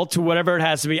skill to whatever it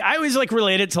has to be. I always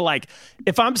relate it to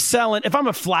if I'm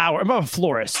a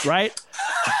florist, right?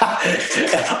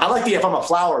 I like if I'm a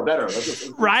flower better.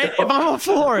 Right? If I'm a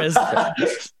florist,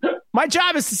 my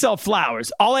job is to sell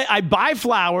flowers. I buy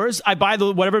flowers. I buy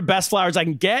whatever best flowers I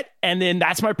can get. And then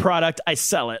that's my product. I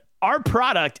sell it. Our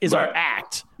product is our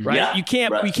act, right? Yeah,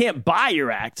 we can't buy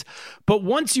your act, but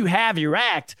once you have your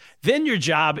act, then your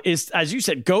job is, as you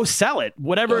said, go sell it.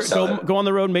 Whatever, go on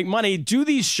the road, make money, do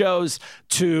these shows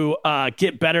to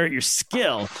get better at your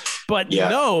skill. But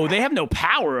no, they have no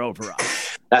power over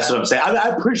us. That's what I'm saying. I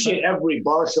appreciate every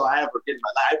bar show I ever did in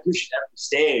my life. I appreciate every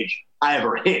stage I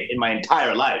ever hit in my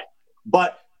entire life.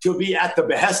 But to be at the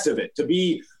behest of it, to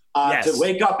be to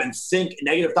wake up and think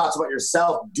negative thoughts about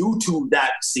yourself due to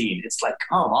that scene. It's like,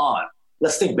 come on,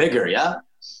 let's think bigger, yeah?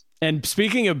 And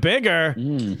speaking of bigger,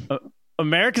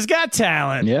 America's Got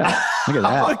Talent. Yeah, look at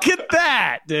that. Look at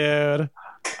that, dude.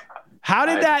 How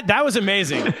did that was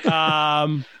amazing.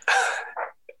 I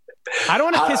don't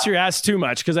want to kiss your ass too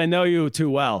much because I know you too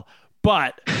well.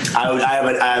 But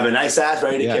I have a nice ass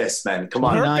ready to kiss, man. Come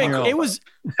on. Perfect. It was.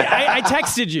 I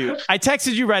texted you.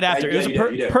 Right after. It was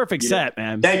a perfect set,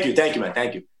 man. Thank you, man.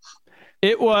 Thank you.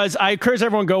 It was. I encourage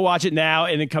everyone go watch it now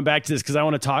and then come back to this because I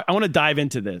want to talk. I want to dive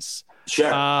into this. Sure.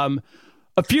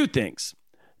 A few things.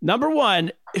 Number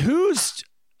one, who's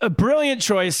a brilliant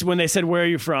choice when they said where are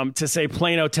you from to say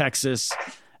Plano, Texas,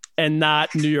 and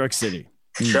not New York City?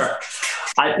 Sure.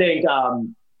 I think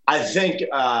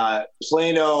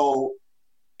Plano,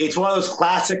 it's one of those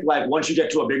classic, once you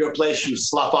get to a bigger place, you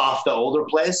slough off the older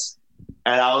place.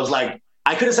 And I was like,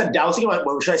 I could have said Dallas.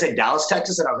 Should I say Dallas,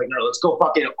 Texas? And I was like, no, let's go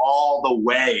fucking all the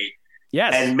way.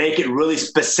 Yes. And make it really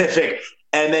specific.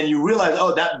 And then you realize,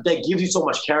 that gives you so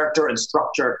much character and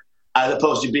structure as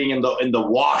opposed to being in the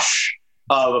wash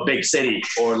of a big city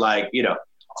or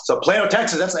So Plano,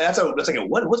 Texas, that's like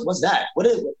what's that? What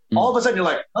is it? All of a sudden you're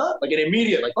like, huh? Like an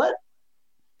immediate, what?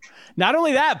 Not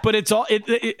only that, but it's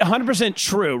 100%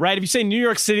 true, right? If you say New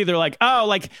York City, they're like,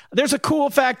 there's a cool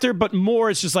factor, but more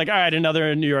it's just like, all right,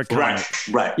 another New York comic.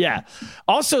 Right. Yeah.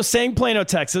 Also, saying Plano,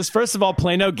 Texas, first of all,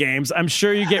 Plano Games, I'm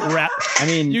sure you get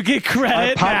you get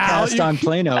credit our now. podcast on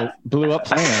Plano blew up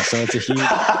Plano, so it's a huge...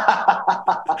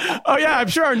 Oh, yeah, I'm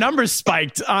sure our numbers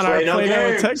spiked on our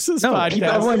Plano, Texas podcast.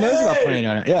 Everyone knows about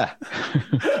Plano. Yeah.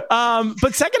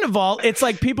 But second of all, it's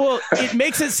like it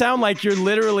makes it sound like you're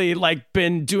literally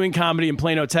been doing comedy in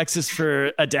Plano, Texas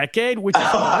for a decade, which is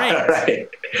great. Right.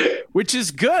 Which is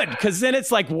good because then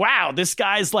it's like, wow, this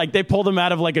guy's they pulled him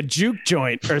out of a juke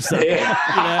joint or something.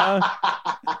 Yeah.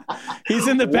 He's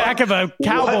in the back of a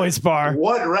Cowboys bar.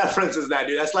 What reference is that,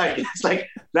 dude? It's like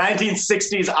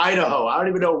 1960s Idaho. I don't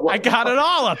even know what. I got it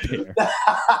all up here.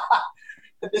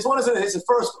 This one is his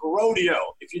first rodeo,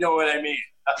 if you know what I mean.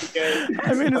 Okay.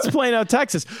 I mean, it's Plano,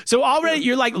 Texas. So already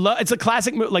you're it's a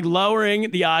classic move, lowering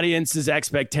the audience's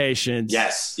expectations.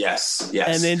 Yes.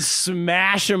 And then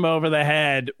smash them over the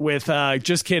head with,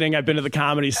 just kidding, I've been to the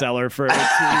Comedy Cellar for 2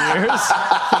 years.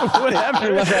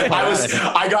 Whatever.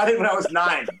 I got it when I was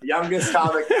 9. Youngest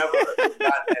comic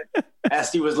ever.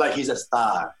 Esty was like, he's a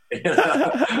star.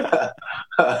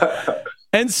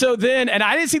 And so then, and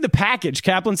I didn't see the package.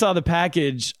 Kaplan saw the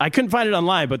package. I couldn't find it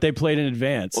online, but they played in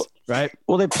advance, right?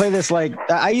 Well, they play this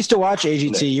I used to watch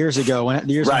AGT years ago when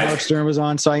Howard Stern was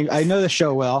on, so I know the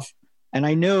show well, and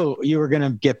I knew you were going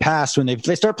to get past when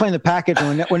they start playing the package.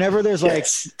 And whenever there's the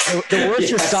worse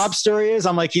your sob story is,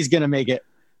 I'm like, he's going to make it.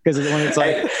 Because when it's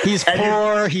he's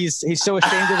poor, he's so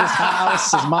ashamed of his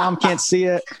house, his mom can't see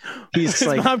it. He's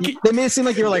they made it seem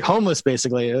like you're homeless,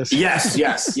 basically.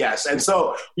 Yes. And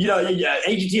so,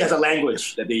 AGT has a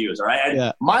language that they use, all right?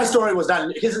 And my story was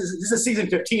not, this is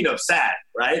season 15 of Sad,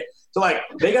 right? So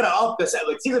they got to up the set.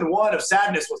 Season 1 of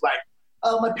Sadness was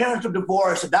my parents were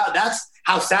divorced. And that's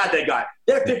how sad they got.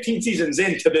 They're 15 seasons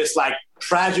into this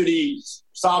tragedy,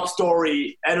 sob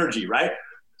story energy, right?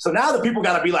 So now the people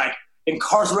got to be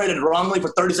incarcerated wrongly for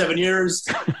 37 years,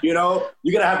 you're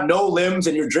gonna have no limbs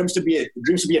and your dreams to be a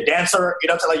dancer,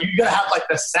 you're gonna have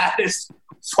the saddest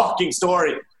fucking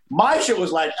story. My shit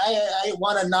was I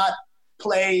want to not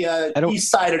play East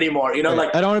Side anymore, I don't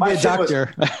want to be a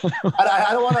doctor. I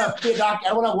don't want to be a doctor. I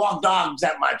don't want to walk dogs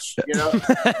that much,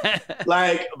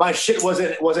 my shit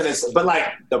wasn't as,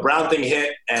 but the Brown thing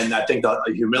hit, and I think the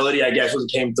humility, I guess,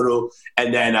 came through,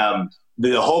 and then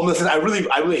the homelessness. I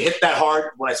really hit that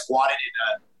hard when I squatted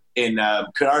in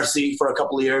Canarsie for a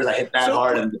couple of years. I hit that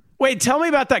hard. And wait, tell me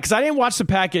about that, because I didn't watch the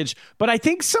package, but I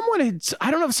think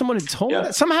I don't know if someone had told me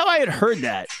that. Somehow I had heard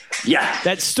that. Yeah.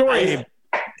 That story.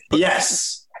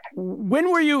 Yes. When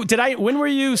were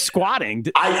you squatting?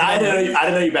 I didn't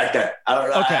know you back then.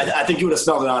 Okay. I think you would have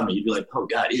smelled it on me. You'd be like, oh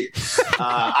God.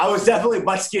 I was definitely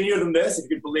much skinnier than this, if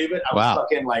you could believe it. I was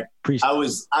fucking like, I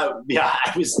was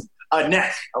a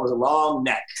neck. I was a long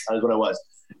neck. That was what I was.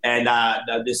 And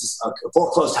this is a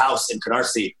foreclosed house in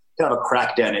Canarsie, kind of a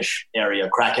crack den-ish area.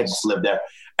 Crackheads just lived there.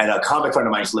 And a comic friend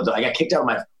of mine just lived there. I got kicked out of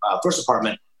my first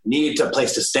apartment, needed a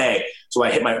place to stay. So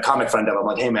I hit my comic friend up. I'm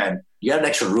like, hey, man, you got an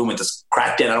extra room at this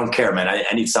crack den? I don't care, man.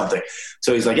 I need something.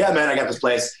 So he's like, yeah, man, I got this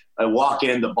place. I walk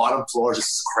in. The bottom floor is just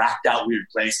this cracked out weird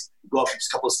place. Go up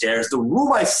just a couple of stairs. The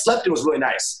room I slept in was really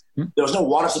nice. There was no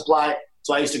water supply.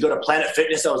 So I used to go to Planet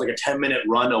Fitness. That was like a 10-minute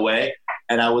run away.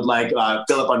 And I would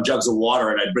fill up on jugs of water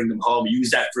and I'd bring them home,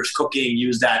 use that for cooking,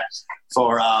 use that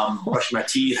for brushing my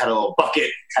teeth, had a little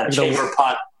bucket, had a chamber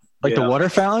pot. Like the water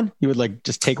fountain? You would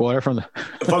just take water from the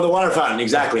water fountain,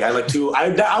 exactly. I would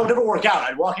never work out.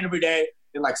 I'd walk in every day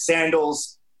in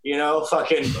sandals,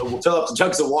 fucking fill up the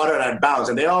jugs of water and I'd bounce.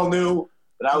 And they all knew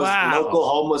that I was a local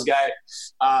homeless guy.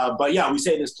 But yeah, we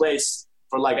stayed in this place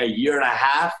for a year and a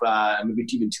half, maybe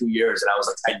even 2 years. And I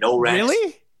was I had no rent.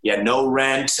 Really? Yeah, no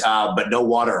rent, but no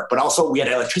water. But also we had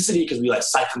electricity because we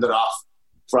siphoned it off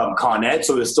from Con Ed.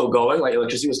 So it was still going,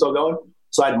 electricity was still going.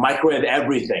 So I'd microwave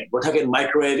everything. We're talking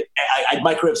I'd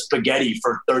microwave spaghetti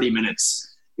for 30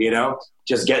 minutes,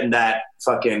 just getting that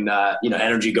fucking,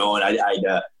 energy going. I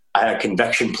had a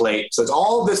convection plate. So it's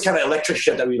all this kind of electric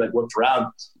shit that we worked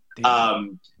around.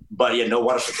 But yeah, no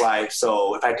water supply.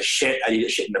 So if I had to shit, I'd either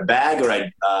shit in a bag or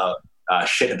I'd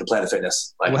shit at the Planet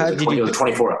Fitness. It was a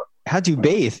 24 hour. How'd you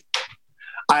bathe?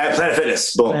 I have Planet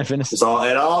Fitness. Boom. Planet Fitness. It's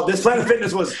all. This Planet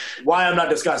Fitness was why I'm not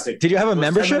disgusting. Did you have a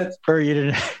membership or you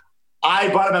didn't? I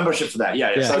bought a membership for that.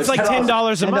 Yeah. So it's like $10 a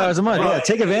month. $10 a month. Bro, yeah,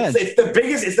 take advantage.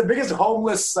 It's the biggest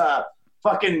homeless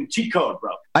fucking cheat code,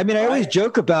 bro. I mean, I always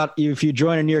joke about if you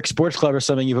join a New York sports club or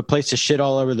something, you have a place to shit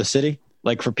all over the city,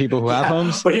 for people who have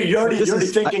homes. But you're already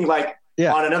thinking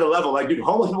on another level. Dude,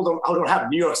 homeless people don't have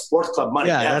New York sports club money.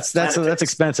 Yeah, that's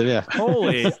expensive. Yeah.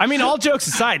 Holy. I mean, all jokes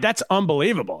aside, that's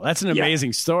unbelievable. That's an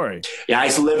amazing story. Yeah, I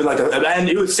used to live in and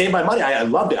it would save my money. I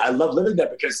loved it. I loved living there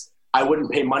because I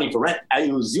wouldn't pay money for rent.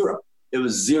 It was zero. It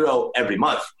was zero every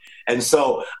month. And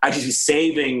so I just be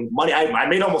saving money. I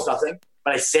made almost nothing,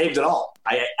 but I saved it all.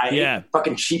 I ate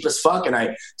fucking cheap as fuck, and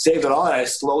I saved it all, and I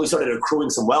slowly started accruing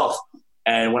some wealth.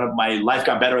 And when my life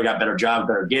got better, I got better jobs,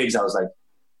 better gigs,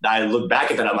 I look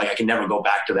back at that, I'm like, I can never go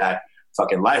back to that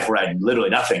fucking life where I had literally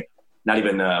nothing, not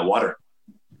even water.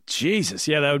 Jesus.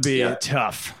 Yeah, that would be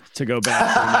tough to go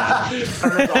back.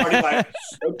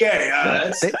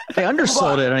 Okay. They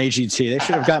undersold it on AGT. They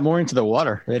should have got more into the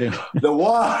water. They didn't. The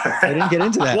water. They didn't get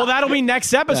into that. Well, that'll be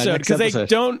next episode because they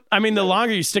don't. I mean, the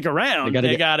longer you stick around,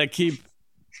 they got to keep.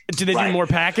 Do they do more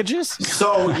packages?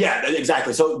 So yeah,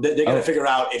 exactly. So they're going to figure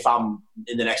out if I'm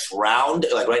in the next round.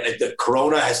 The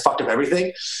Corona has fucked up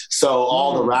everything. So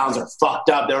all the rounds are fucked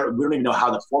up. We don't even know how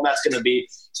the format's going to be.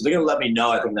 So they're going to let me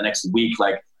know, I think, the next week,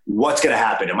 what's going to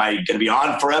happen. Am I going to be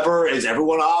on forever? Is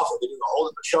everyone off? Are they doing a whole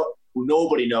different show?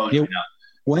 Nobody knows right now.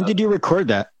 When did you record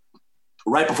that?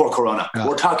 Right before Corona. Oh.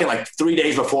 We're talking 3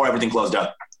 days before everything closed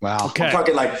up. Wow. Okay. I'm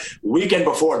talking weekend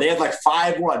before. They had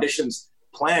 5 more auditions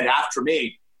planned after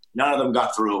me. None of them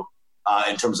got through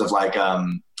in terms of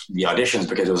the auditions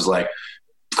because it was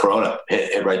Corona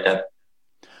hit right then.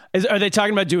 Are they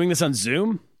talking about doing this on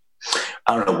Zoom?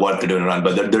 I don't know what they're doing it on,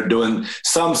 but they're doing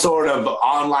some sort of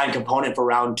online component for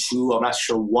round 2. I'm not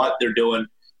sure what they're doing.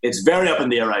 It's very up in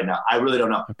the air right now. I really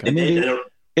don't know. Okay.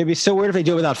 It'd be so weird if they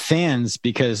do it without fans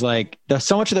because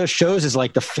so much of those shows is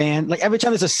the fan, every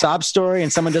time there's a sob story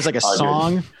and someone does a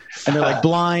song and they're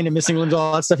blind and missing limbs,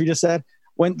 all that stuff you just said.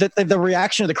 When the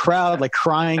reaction of the crowd,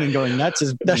 crying and going nuts,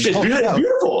 it's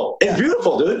beautiful. It's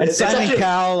beautiful, dude. And Simon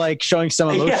Cowell showing some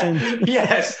emotion.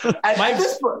 Yeah, yes.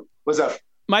 What's up?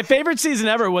 My favorite season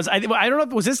ever was I don't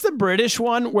know, was this the British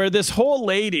one where this whole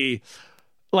lady,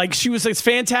 she was a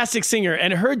fantastic singer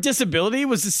and her disability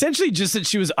was essentially just that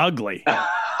she was ugly.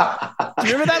 Do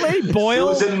you remember that lady,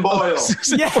 Boyle? Susan Boyle.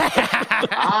 Yeah.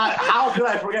 How could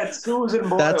I forget Susan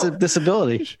Boyle? That's a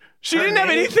disability. She didn't have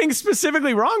anything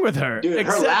specifically wrong with her. Dude,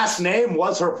 her last name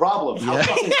was her problem. How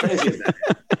fucking crazy is that?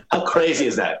 How crazy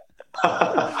is that?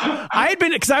 I had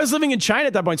been, because I was living in China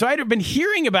at that point, so I had been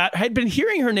hearing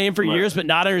her name for years, but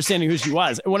not understanding who she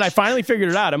was. And when I finally figured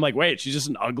it out, I'm like, wait, she's just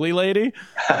an ugly lady?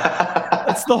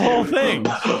 That's the whole thing.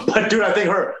 But dude, I think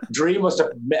her dream was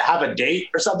to have a date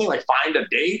or something, like find a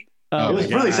date. It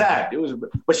was really sad.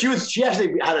 But she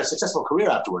actually had a successful career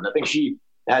afterward. I think she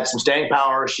had some staying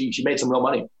power. She made some real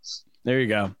money. There you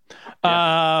go.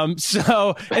 Yeah.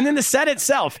 So, and then the set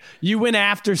itself, you went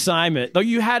after Simon. Though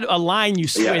you had a line you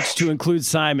switched to include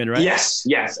Simon, right? Yes.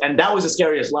 And that was the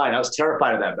scariest line. I was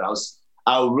terrified of that, but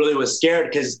I really was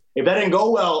scared because if that didn't go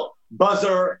well,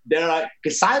 buzzer,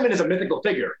 because Simon is a mythical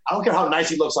figure. I don't care how nice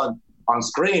he looks on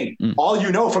screen. All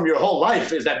you know from your whole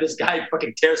life is that this guy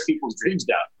fucking tears people's dreams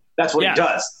down. That's what he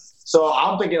does. So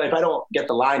I'm thinking, if I don't get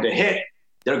the line to hit,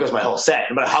 there goes my whole set.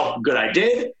 No matter how good I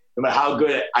did, no matter how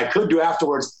good I could do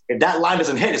afterwards, if that line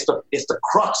doesn't hit, it's the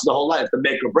crux of the whole line. It's the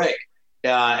make or break.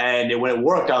 And when it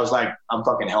worked, I was like, I'm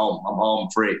fucking home. I'm home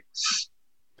free.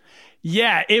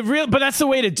 Yeah, but that's the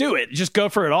way to do it. Just go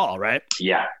for it all, right?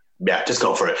 Yeah, just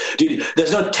go for it. Dude,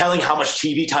 there's no telling how much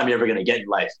TV time you're ever going to get in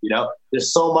life, you know?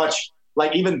 There's so much,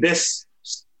 like even this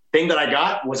thing that I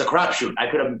got was a crapshoot. I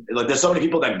could have, like, there's so many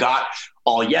people that got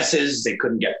all yeses. They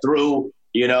couldn't get through.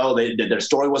 You know, their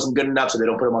story wasn't good enough, so they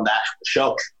don't put them on the actual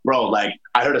show. Bro, like,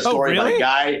 I heard a story about a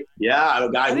guy. Yeah,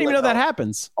 a guy. I didn't even know that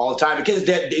happens all the time because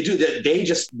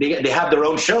they have their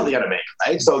own show they got to make,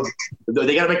 right? So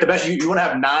they got to make the best. You want to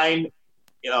have 9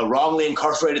 wrongly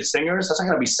incarcerated singers? That's not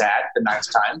going to be sad the 9th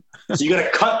time. So you got to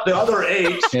cut the other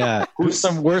 8. Yeah, who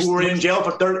were in jail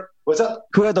for 30. What's up?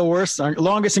 Who had the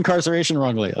longest incarceration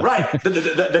wrongly? Right.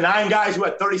 The 9 guys who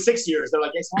had 36 years, they're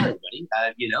like, hey, sorry, buddy.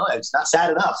 It's not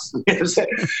sad enough.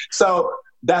 So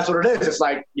that's what it is. It's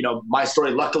like, my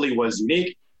story luckily was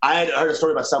unique. I had heard a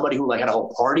story about somebody who had a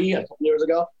whole party a couple years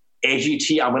ago.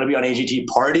 AGT, I'm going to be on AGT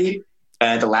party. And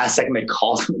at the last second they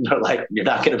called them. They're like, you're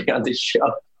not going to be on this show.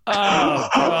 Oh,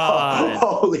 God.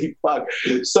 Holy fuck.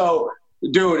 So,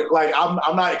 dude, like, I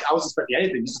wasn't expecting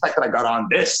anything. Just the fact that I got on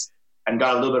this and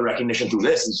got a little bit of recognition through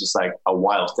this is just like a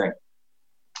wild thing.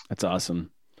 That's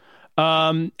awesome.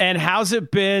 And how's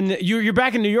it been? You're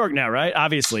back in New York now, right?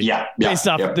 Obviously. Yeah. Based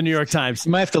off of the New York Times.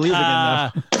 You might have to leave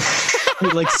again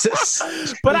though.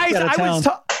 But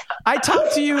I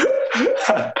talked to you.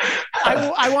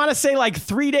 I want to say like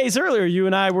 3 days earlier. You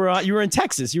and I were you were in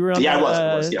Texas. You were on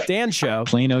the Dan show.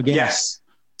 Plano Games. Yes.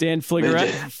 Dan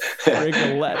Fligerette.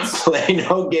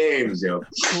 Plano Games, yo.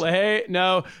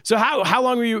 No. So how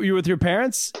long were you with your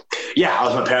parents? Yeah, I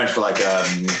was with my parents for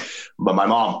but my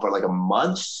mom for like a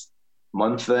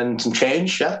month and some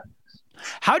change. Yeah.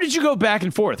 How did you go back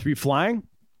and forth? Were you flying?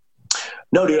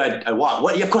 No, dude, I walk.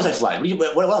 What? Yeah, of course I fly.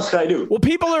 What else can I do? Well,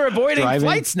 people are avoiding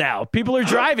flights now. People are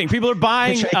driving. People are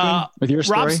buying. With your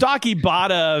story? Rob Stocky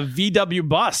bought a VW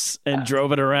bus and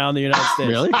drove it around the United States.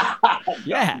 Really?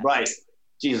 Yeah. Right.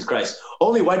 Jesus Christ.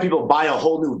 Only white people buy a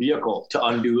whole new vehicle to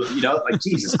undo,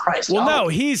 Jesus Christ. Well, no,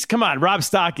 come on, Rob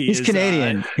Stocky. He's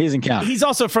Canadian. He doesn't count. He's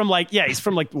also from he's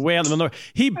from way out in the north.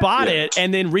 He bought it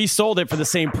and then resold it for the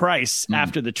same price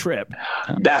after the trip.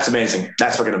 That's amazing.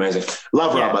 That's fucking amazing.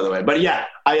 Love Rob, by the way. But yeah,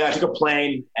 I took a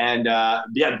plane and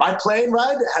my plane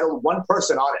ride had one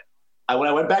person on it. When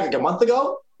I went back like a month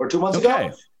ago or 2 months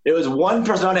ago, it was one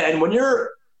person on it. And when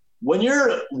you're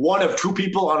one of 2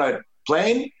 people on a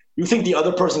plane, you think the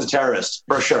other person's a terrorist,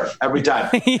 for sure, every time.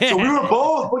 Yeah. So we were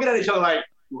both looking at each other like,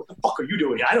 what the fuck are you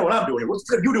doing here? I know what I'm doing here. What's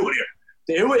you doing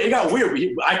here? It got weird.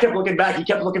 I kept looking back. He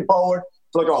kept looking forward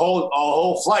for like a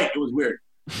whole flight. It was weird.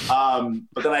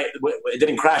 But then it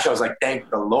didn't crash. I was like, thank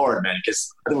the Lord, man. Because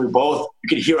I think you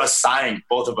could hear us sighing,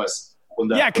 both of us.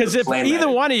 Because if either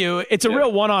one of you, it's a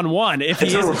real one-on-one. If he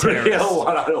is a terrorist. Real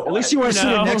one-on-one. At least you weren't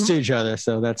sitting next to each other,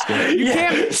 so that's good. You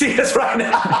can't see us right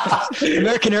now.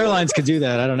 American Airlines could do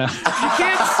that. I don't know.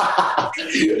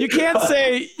 You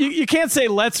can't say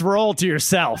let's roll to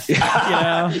yourself.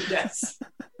 Yes.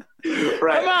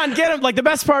 Right. Come on, get him. Like the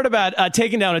best part about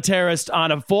taking down a terrorist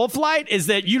on a full flight is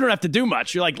that you don't have to do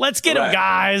much. You're like, let's get him,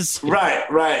 guys.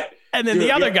 Right. And then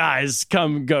the other guys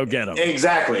come go get him.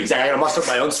 Exactly. I got to muster up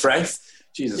my own strength.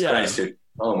 Jesus Christ, dude.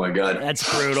 Oh my God.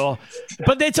 That's brutal.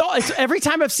 But it's every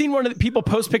time I've seen one of the people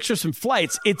post pictures from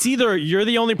flights, it's either you're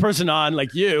the only person on,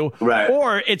 like you,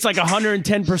 or it's like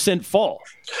 110% full.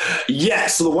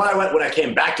 Yes. So the one I went when I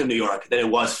came back to New York, then it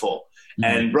was full. Mm-hmm.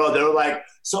 And bro, they were like,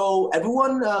 so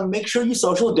everyone make sure you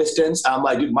social distance. I'm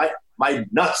like, dude, my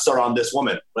nuts are on this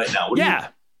woman right now. What are you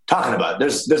talking about?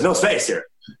 There's no space here.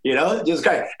 Just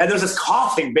kind of, and there's this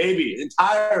coughing baby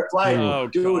entire flight. Oh,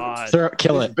 dude, God.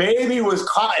 Kill it. Baby was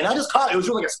caught, and I just caught it. It was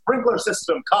like a sprinkler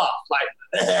system cough,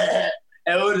 and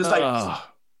it was just like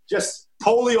just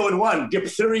polio in one,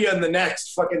 diphtheria in the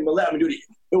next, fucking I mean, dude,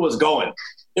 it was going.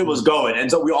 It was going. And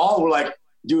so we all were like,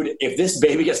 dude, if this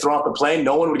baby gets thrown off the plane,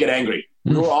 no one would get angry.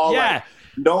 We were all like,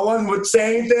 no one would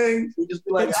say anything. We'd just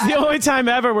be like, it's the only time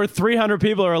ever where 300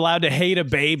 people are allowed to hate a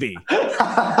baby.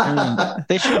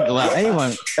 They shouldn't allow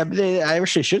anyone. I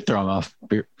wish they should throw them off,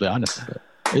 to be honest.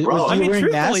 Bro, I mean,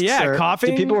 truthfully,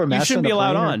 coughing, people wear masks you shouldn't be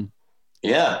allowed on.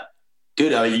 Yeah.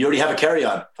 Dude, you already have a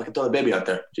carry-on. Fucking throw the baby out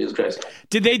there. Jesus Christ.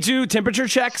 Did they do temperature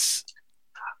checks?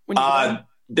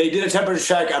 They did a temperature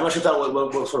check. I'm not sure if that what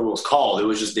it was called. It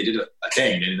was just they did a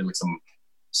thing. They did like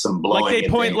some blowing. Like they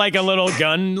point thing. like a little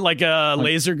gun, like a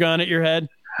laser gun at your head.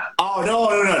 Oh no!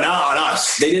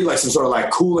 They did like some sort of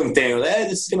like cooling thing. Like, hey,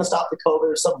 this is gonna stop the COVID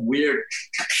or some weird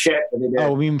shit that they did.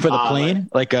 Oh, you mean for the plane,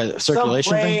 like a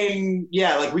circulation thing?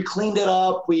 Yeah, like we cleaned it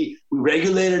up. We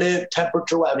regulated it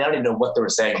temperature. I mean, I don't even know what they were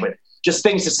saying, but just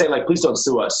things to say like, please don't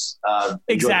sue us.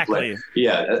 Exactly.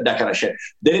 Yeah, that kind of shit.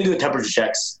 They didn't do the temperature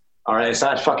checks. All right, it's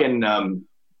not fucking.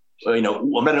 I'm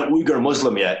not an Uyghur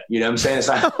Muslim yet. You know what I'm saying? It's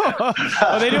not.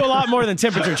 Oh, they do a lot more than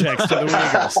temperature checks to the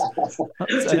Uyghurs.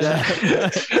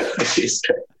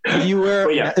 You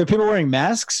were are people wearing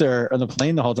masks or on the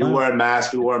plane the whole time? We wore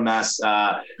masks.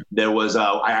 There was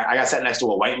I got sat next to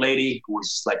a white lady who was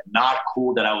just like not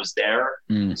cool that I was there.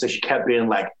 So she kept being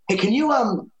like, "Hey, can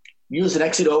you use an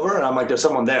exit over?" And I'm like, "There's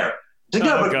someone there." She's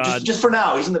like, "No, but just for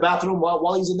now. He's in the bathroom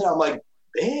while he's in there." I'm like,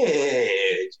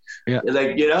 bitch. Yeah.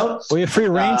 Like, well, you have free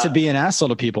reign to be an asshole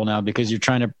to people now because you're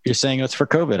saying it's for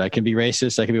COVID. I can be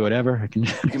racist. I can be whatever. You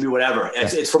can be whatever.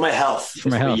 It's for my health. For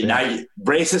my health. Now,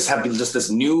 racists have just this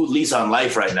new lease on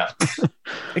life right now.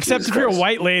 Except if you're a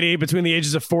white lady between the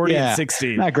ages of 40 and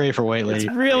 60. Not great for white ladies.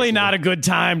 It's really not a good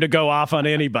time to go off on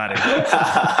anybody.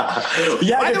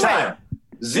 Good time.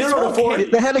 0 to 40.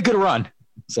 They had a good run.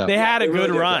 So they had a good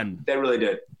run. They really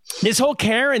did. This whole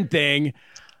Karen thing,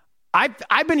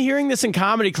 I've been hearing this in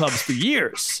comedy clubs for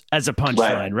years as a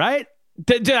punchline, right?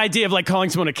 The idea of like calling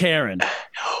someone a Karen.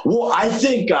 Well, I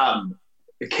think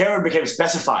Karen became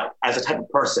specified as a type of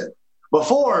person.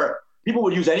 Before, people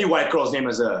would use any white girl's name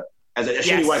as a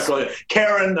shitty white girl.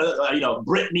 Karen,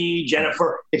 Brittany,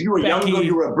 Jennifer. If you were Becky. younger,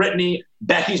 you were a Brittany.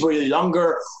 Becky's were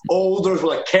younger. Olders were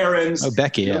like Karens. Oh,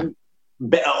 Becky, yeah.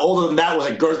 Older than that was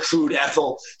like Gertrude,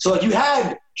 Ethel. So like you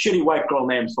had shitty white girl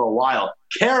names for a while.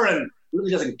 Karen really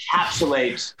does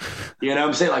encapsulate, you know what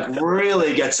I'm saying? Like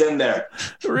really gets in there.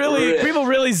 Really, people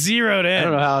really zeroed in. I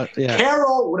don't know how. Yeah.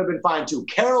 Carol would have been fine too.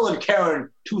 Carol and Karen,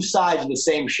 two sides of the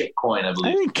same shit coin, I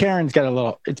believe. I think Karen's got a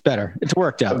little. It's better. It's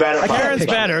worked out. Karen's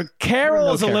better.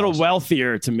 Carol is a little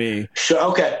wealthier to me. Sure.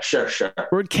 Okay. Sure.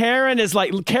 Where Karen is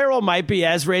like Carol might be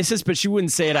as racist, but she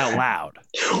wouldn't say it out loud.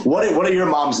 What are your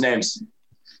mom's names?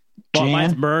 Well,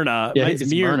 mine's Myrna. Yeah, mine's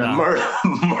it's Myrna. Myrna?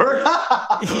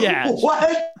 Yeah.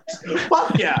 What?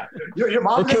 Fuck yeah. Your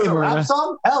mom makes a rap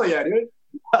song? Hell yeah, dude.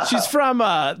 She's from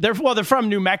they're from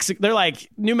New Mexico. They're like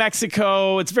New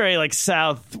Mexico. It's very like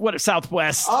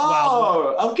southwest.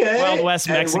 Okay. Wild West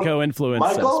Mexico influence.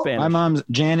 Michael? My mom's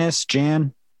Janice,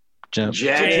 Jan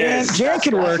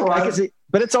could work. I can see,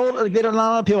 but it's old. Like, not a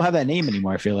lot of people have that name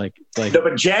anymore. I feel like. No,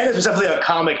 but Janice is definitely a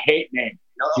comic hate name.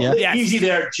 Yes. Easy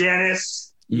there, Janice.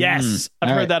 Yes, I've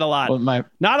heard that a lot. Well,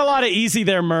 not a lot of easy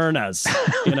there Myrnas,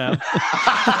 you know.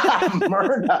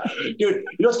 Myrna. Dude, you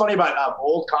know what's funny about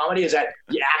old comedy is that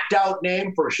the act-out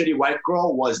name for a shitty white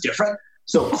girl was different.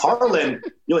 So Carlin,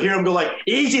 you'll hear him go like,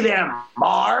 easy there,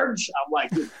 Marge. I'm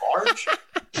like, dude, Marge?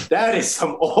 That is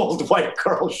some old white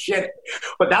girl shit.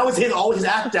 But that was always his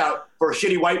act-out for a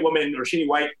shitty white woman or shitty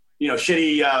white,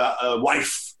 shitty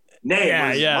wife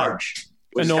name. Marge.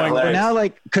 Annoying. But now,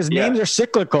 like, because names are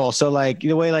cyclical. So, like,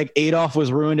 the way like Adolf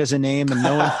was ruined as a name, and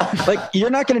no one, like, you're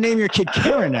not going to name your kid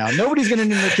Karen now. Nobody's going to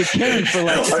name their kid Karen for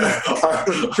like.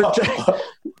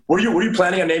 Were you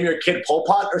planning on naming your kid Pol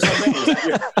Pot or something?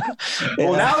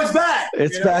 Well, now it's back.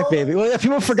 It's back, baby. Well, if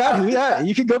people forgot who,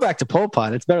 you could go back to Pol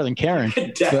Pot. It's better than Karen.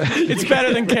 It's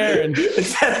better than Karen.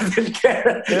 It's better than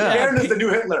Karen. Yeah. Karen is the new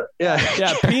Hitler. Yeah.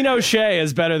 Pinochet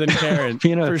is better than Karen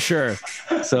for sure.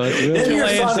 So it's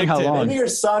really naming your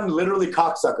son literally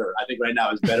cocksucker, I think right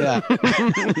now is better.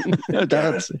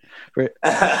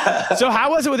 Yeah. So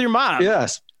how was it with your mom?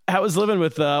 Yes. How was living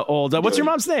with old? What's your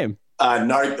mom's name?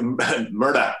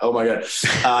 Murda. Oh my god.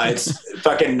 It's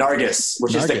fucking Nargis,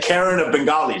 which is the Karen of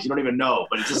Bengalis. You don't even know,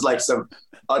 but it's just like some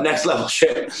next level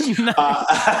shit.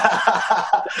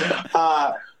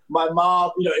 My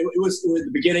mom, it was in the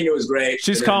beginning. It was great.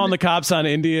 She's calling the cops on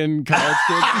Indian college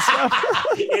kids and stuff.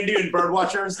 Indian bird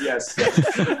watchers, yes.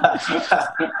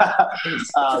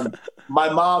 My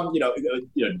mom,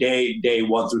 day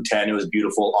 1 through 10, it was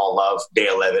beautiful, all love. Day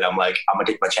 11, I'm like, I'm gonna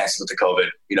take my chances with the COVID.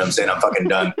 You know what I'm saying? I'm fucking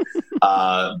done.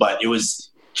 But it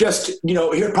was just,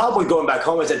 you're probably going back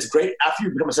home. It's great after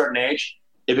you become a certain age.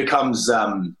 It becomes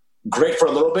great for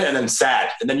a little bit and then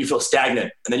sad, and then you feel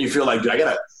stagnant, and then you feel like, dude, I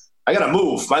gotta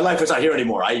move. My life is not here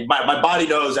anymore. My body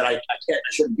knows that I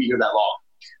shouldn't be here that long,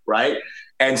 right?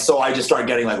 And so I just started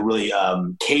getting like really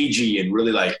cagey and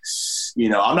really like,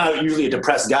 I'm not usually a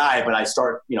depressed guy, but I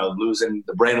start losing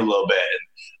the brain a little bit.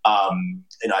 And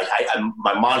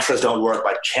my mantras don't work.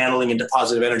 My channeling into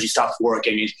positive energy stops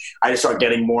working. I just start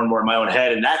getting more and more in my own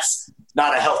head, and that's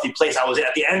not a healthy place. I was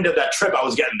at the end of that trip. I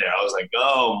was getting there. I was like,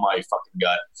 oh my fucking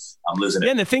God, I'm losing it.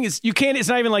 Yeah, and the thing is, you can't. It's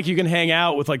not even like you can hang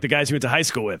out with like the guys you went to high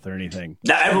school with or anything.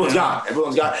 Everyone's gone.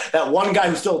 Everyone's gone. That one guy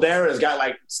who's still there has got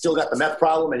still got the meth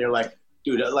problem, and you're like,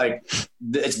 dude, like,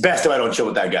 it's best if I don't chill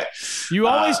with that guy. You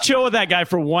always chill with that guy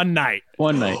for one night.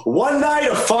 One night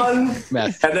of fun.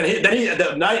 Meth. And then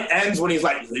the night ends when he's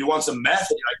like, you want some meth?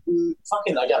 And you're like, dude,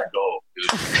 fucking, I gotta go,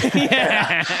 dude.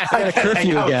 Yeah. I got a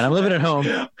curfew again. I'm living at home.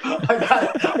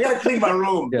 I gotta clean my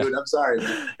room, dude. I'm sorry.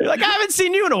 You're like, I haven't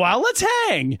seen you in a while. Let's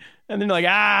hang. And then you're like,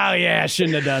 oh, yeah, I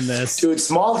shouldn't have done this. Dude,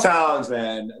 small towns,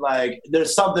 man. Like,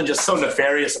 there's something just so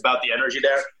nefarious about the energy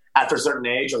there after a certain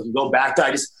age. Like, you go back to,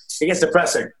 it gets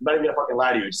depressing. I'm not even gonna fucking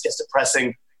lie to you. It just gets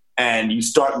depressing, and you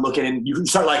start looking, and you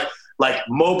start like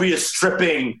Mobius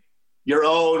stripping your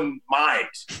own mind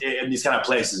in these kind of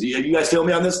places. You guys feel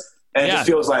me on this? And it just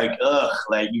feels like,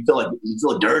 like you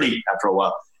feel dirty after a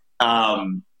while.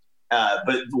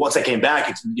 But once I came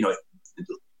back, it's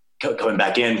coming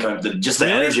back in, just the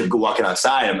energy of walking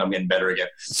outside, I'm getting better again.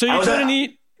 So you're going to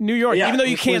New York, even though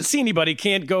you can't see anybody,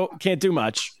 can't do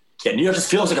much. Yeah, New York just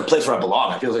feels like a place where I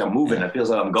belong. It feels like I'm moving. It feels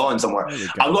like I'm going somewhere.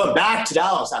 I'm going back to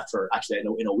Dallas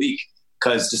in a week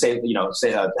because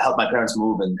to help my parents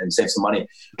move and save some money.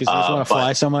 Because you just want to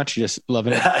fly so much, you just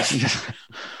loving it. I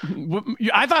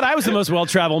thought I was the most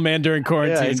well-traveled man during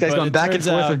quarantine. Yeah, this guy's going back and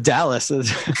forth with Dallas.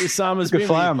 Usama's good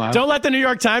flyer, man. Don't let the New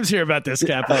York Times hear about this,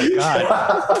 Captain. Oh,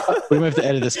 God. We might have to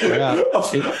edit this part out.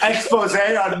 Expose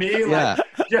on me? Yeah.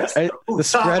 The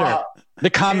spreader. The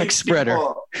comic spreader.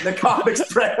 The comic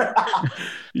spreader.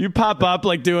 You pop up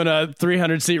like doing a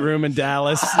 300-seat room in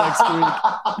Dallas next week.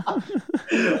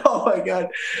 Oh my God!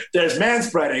 There's man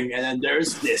spreading, and then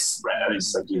there's this spread.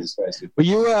 Jesus Christ! Well,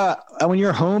 you when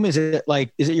you're home, is it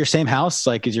your same house?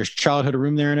 Like, is your childhood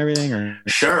room there and everything? Or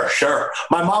Sure.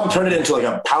 My mom turned it into like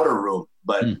a powder room,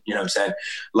 but you know what I'm saying?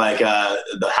 Like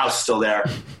the house is still there.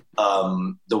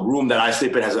 The room that I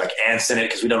sleep in has like ants in it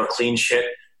because we never clean shit.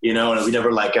 And we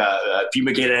never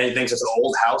fumigated anything. So it's an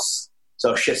old house.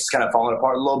 So shit's kind of falling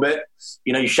apart a little bit.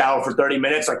 You shower for 30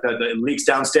 minutes, like the leaks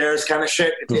downstairs kind of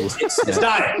shit. It's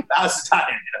dying. The house is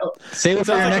dying, Save it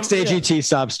for your next AGT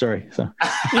sob story. So.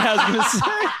 Yeah, I was going to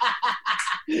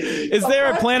say. Is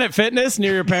there a Planet Fitness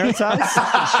near your parents' house?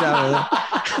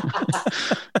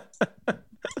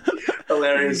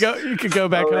 Hilarious. You could go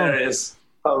back home.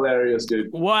 Hilarious,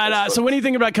 dude. What? So when do you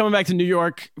think about coming back to New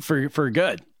York for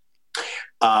good?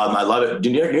 I love it.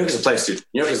 New York is the place, dude.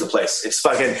 New York is the place. It's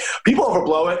fucking, people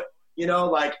overblow it.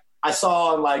 Like I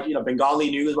saw on Bengali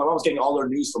news. My mom's getting all her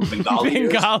news from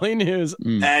Bengali news.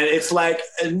 And it's like,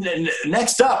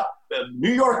 next up,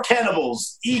 New York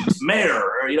cannibals eat mayor.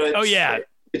 Oh yeah.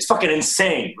 It's fucking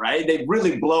insane, right? They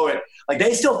really blow it. Like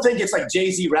they still think it's like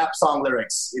Jay-Z rap song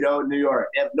lyrics, in New York.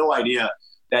 They have no idea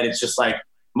that it's just like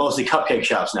mostly cupcake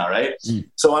shops now, right?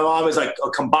 So my mom is like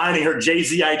combining her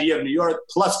Jay-Z idea of New York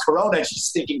plus Corona, and she's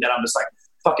thinking that I'm just like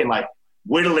fucking like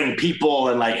whittling people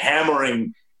and like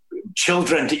hammering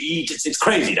children to eat. It's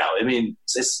crazy now. I mean,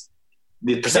 it's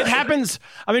the perception. It happens.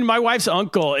 I mean, my wife's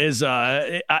uncle is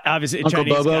obviously a Uncle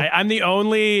Chinese Bobo. guy. I'm the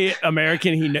only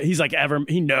American he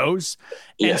knows.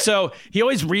 And so he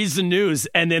always reads the news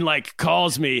and then like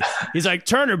calls me. He's like,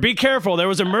 Turner, be careful. There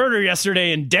was a murder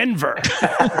yesterday in Denver.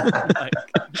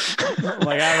 like, all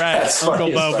right, That's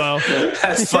Uncle Bobo.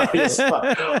 That's funny as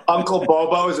fuck. Uncle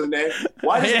Bobo is his name.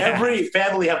 Why does every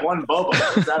family have one Bobo?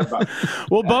 What's that about?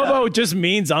 Well, Bobo just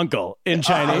means uncle in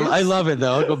Chinese. I love it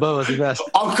though. Uncle Bobo's the best.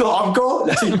 Uncle?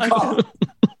 That's what you call him.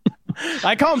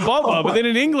 I call him Bobo, but then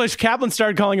in English, Kaplan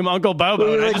started calling him Uncle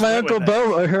Bobo. Like my Uncle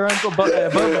Bobo, or her Uncle Bobo.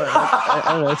 I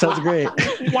don't know. That sounds great.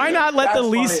 Why not let the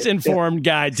least informed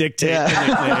guy dictate the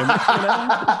nickname?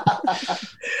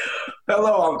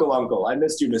 Hello, Uncle. I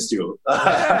missed you.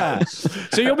 Yeah.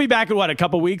 So you'll be back in a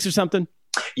couple weeks or something?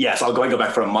 Yes, I'll go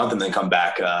back for a month and then come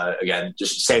back again,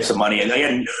 just save some money. And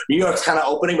again, New York's kind of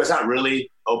opening, but it's not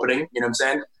really opening. You know what I'm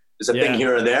saying? There's a thing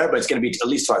here or there, but it's going to be at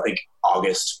least till I think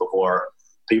August before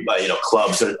people,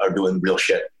 clubs are doing real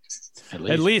shit. At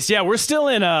least, yeah. We're still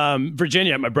in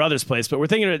Virginia at my brother's place, but we're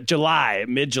thinking of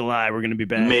mid-July. We're going to be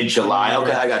back. Mid-July,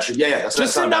 okay, I got you. Yeah.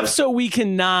 Just enough so we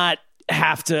cannot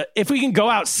have to, if we can go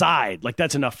outside, like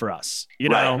that's enough for us. You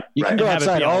know, you can go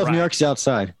outside. All of New York's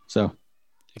outside. So,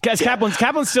 guys,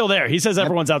 Kaplan's still there. He says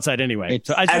everyone's outside anyway.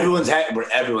 So everyone's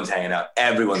hanging out.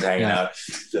 Everyone's hanging out.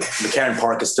 The McCarran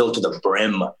Park is still to the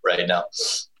brim right now.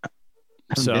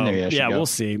 So been there yet, yeah, we'll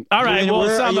see. All right.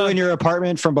 Are you in your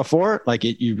apartment from before? Like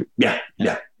Yeah.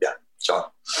 Sean.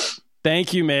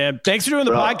 Thank you, man. Thanks for doing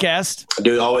the podcast.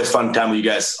 Dude, always fun time with you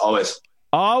guys.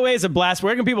 Always a blast.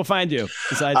 Where can people find you?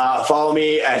 Follow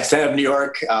me at Stand Up New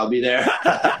York. I'll be there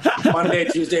Monday,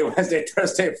 Tuesday, Wednesday,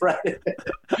 Thursday, Friday.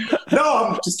 No,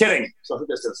 I'm just kidding. Social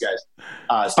distance, guys.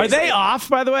 Are they off,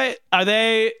 by the way?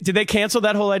 Did they cancel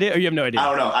that whole idea, or you have no idea? I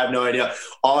don't know. I have no idea.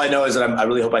 All I know is that I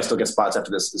really hope I still get spots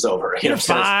after this is over. You're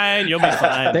fine. You'll be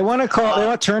fine. They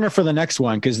want Turner for the next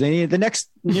one because they need the next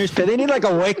news. They need like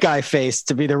a white guy face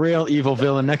to be the real evil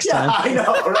villain next time. I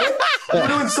know, right? We're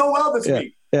doing so well this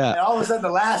week. Yeah. And all of a sudden, the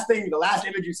last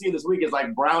image you see this week is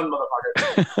like brown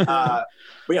motherfucker.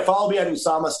 But yeah, follow me at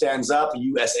Usama Stands Up,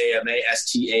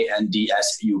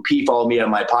 USAMASTANDSUP. Follow me on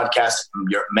my podcast,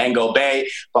 Your Mango Bay.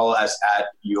 Follow us at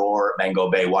Your Mango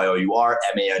Bay,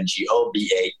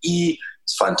 YOURMANGOBAE.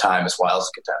 It's fun time. It's wild. It's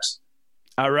good times.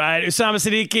 All right. Usama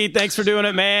Siddiqui, thanks for doing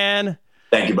it, man.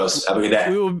 Thank you, boss. Have a good day.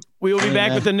 We will be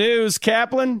back with the news.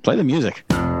 Kaplan. Play the music.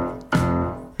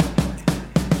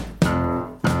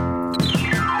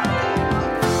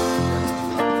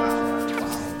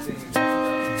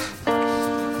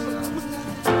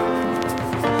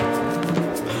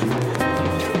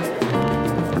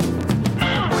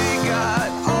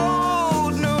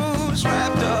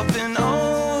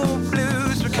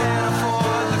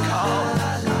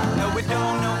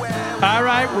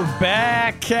 We're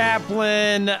back,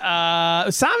 Kaplan.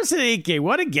 Usama Siddiqui,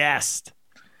 what a guest.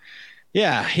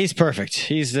 Yeah, he's perfect.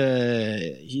 He's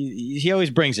he always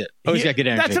brings it. Always got good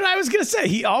energy. That's what I was gonna say.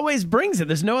 He always brings it.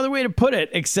 There's no other way to put it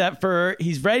except for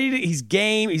he's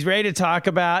game. He's ready to talk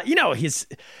about. He's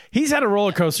had a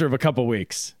roller coaster of a couple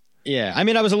weeks. Yeah, I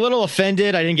mean, I was a little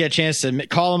offended. I didn't get a chance to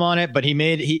call him on it, but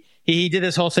he did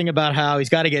this whole thing about how he's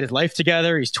got to get his life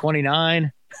together. He's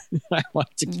 29. I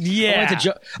wanted to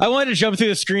jump through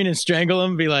the screen and strangle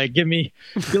him. Be like, "Give me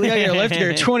your life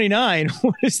together." 29.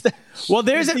 What is that? Well,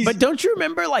 but don't you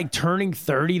remember like turning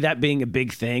 30? That being a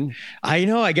big thing. I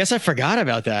know. I guess I forgot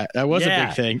about that. That was a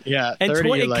big thing. Yeah, and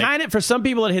 30, kind of for some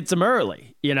people it hits them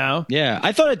early. Yeah,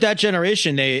 I thought at that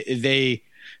generation they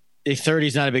 30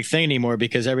 is not a big thing anymore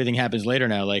because everything happens later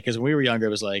now. Like, because when we were younger,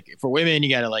 it was like for women, you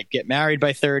got to like get married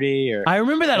by 30. Or I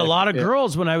remember that a lot of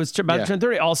girls when I was about to turn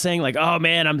 30, all saying like, "Oh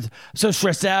man, I'm so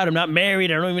stressed out. I'm not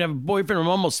married. I don't even have a boyfriend. I'm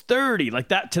almost 30." Like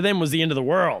that to them was the end of the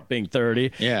world, being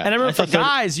 30. Yeah, and I remember for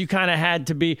guys, you kind of had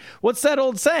to be. What's that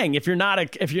old saying? If you're not a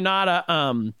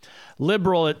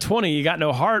liberal at 20, you got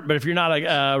no heart. But if you're not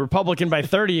a Republican by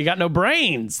 30, you got no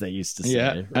brains. They used to say.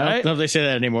 Yeah, right? I don't know if they say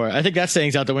that anymore. I think that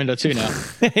saying's out the window too now.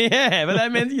 Yeah, but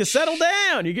that means you settle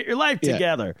down. You get your life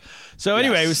together. So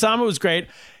anyway, Usama was great.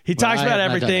 He talks about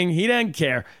everything. He doesn't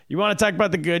care. You want to talk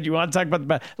about the good. You want to talk about the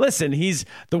bad. Listen,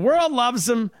 the world loves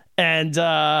him. And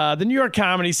the New York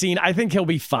comedy scene, I think he'll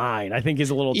be fine. I think he's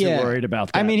a little too worried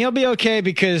about that. I mean, he'll be okay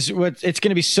because it's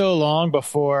going to be so long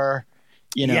before...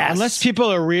 unless people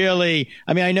are really,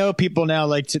 I mean, I know people now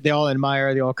they all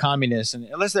admire the old communists, and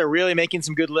unless they're really making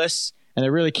some good lists and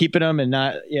they're really keeping them and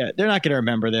they're not going to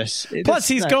remember this. Plus,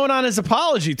 he's going on his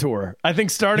apology tour, I think,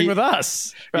 starting with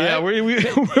us. Right? Yeah, where you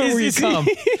come.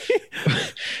 This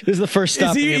is the first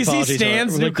stop. Is he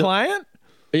Stan's new client?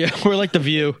 Yeah, we're like The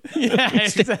View. Yeah,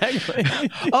 exactly.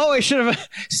 I should have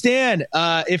Stan.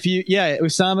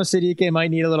 Usama Siddiqui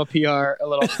might need a little PR, a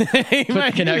little he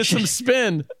might need some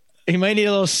spin. He might need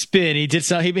a little spin. He did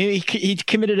some. He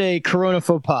committed a corona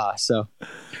faux pas. So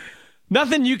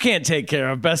nothing you can't take care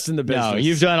of. Best in the business. No,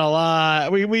 you've done a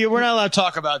lot. We're not allowed to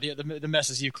talk about the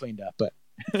messes you cleaned up. But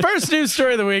first news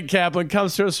story of the week, Kaplan,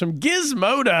 comes to us from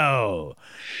Gizmodo.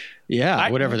 Yeah,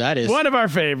 whatever that is. One of our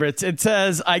favorites. It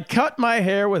says, "I cut my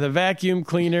hair with a vacuum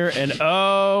cleaner, and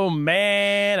oh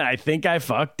man, I think I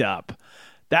fucked up."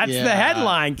 That's the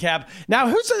headline, Cap.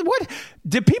 Now, what?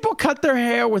 Did people cut their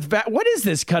hair with what is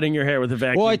this, cutting your hair with a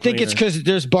vacuum cleaner? Well, I think it's because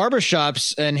there's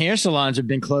barbershops and hair salons have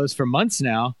been closed for months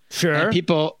now. Sure. And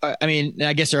people, I mean,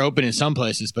 I guess they're open in some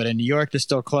places, but in New York, they're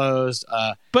still closed.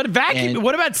 But vacuum,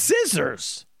 what about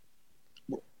scissors?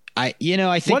 I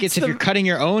think if you're cutting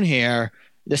your own hair,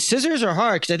 the scissors are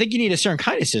hard because I think you need a certain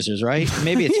kind of scissors, right?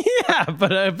 Maybe it's yeah,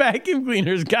 but a vacuum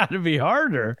cleaner's got to be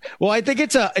harder. Well, I think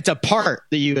it's a part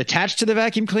that you attach to the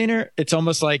vacuum cleaner. It's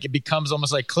almost like it becomes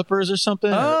almost like clippers or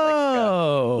something.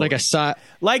 Oh, or like a side,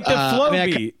 like the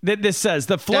Flowbee. This says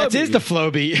the Flowbee. That is the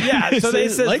Flowbee. Yeah, so they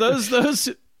says like those.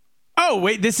 Oh,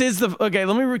 wait, this is the... Okay,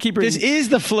 let me keep reading. This is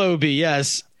the Flowbee,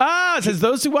 yes. It says,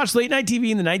 those who watched late-night TV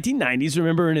in the 1990s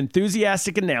remember an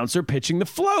enthusiastic announcer pitching the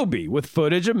Flowbee with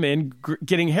footage of men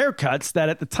getting haircuts that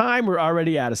at the time were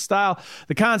already out of style.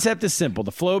 The concept is simple.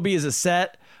 The Flowbee is a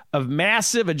set of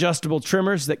massive adjustable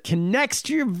trimmers that connects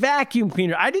to your vacuum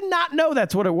cleaner. I did not know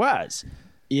that's what it was.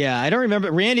 Yeah, I don't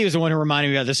remember. Randy was the one who reminded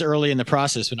me about this early in the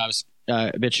process when I was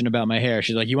bitching about my hair.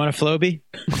 She's like, "You want a Flowbee?"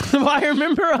 Well, I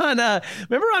remember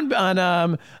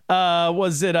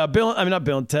was it Bill? I mean, not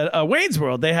Bill and Ted. Wayne's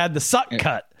World. They had the Suck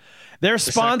Cut. Their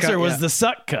sponsor was the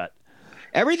Suck Cut.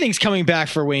 Everything's coming back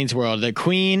for Wayne's World. The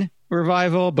Queen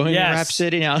revival, Bohemian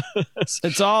Rhapsody. Now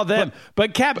it's all them.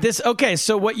 But Cap, this okay.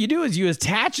 So what you do is you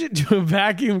attach it to a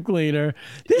vacuum cleaner.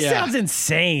 This sounds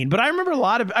insane, but I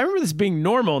remember this being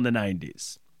normal in the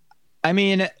 90s. I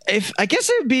mean, I guess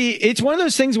it's one of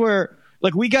those things where,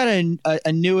 like, we got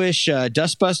a newish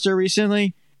Dustbuster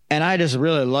recently, and I just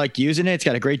really like using it. It's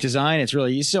got a great design. It's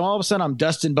really easy. So all of a sudden, I'm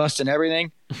busting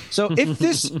everything. So if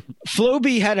this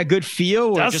Flowbee had a good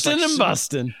feel, dusting and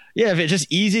busting, if it's just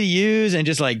easy to use and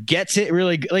just like gets it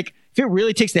really, like if it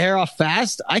really takes the hair off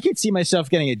fast, I could see myself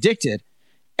getting addicted.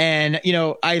 And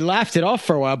I laughed it off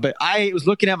for a while, but I was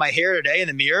looking at my hair today in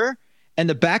the mirror, and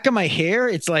the back of my hair,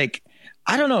 it's like,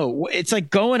 I don't know. It's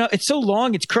like going up. It's so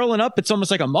long. It's curling up. It's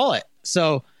almost like a mullet.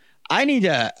 So I need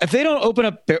to, if they don't open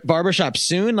up barbershops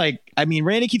soon,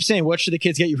 Randy keeps saying, what should the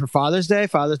kids get you for Father's Day?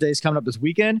 Father's Day is coming up this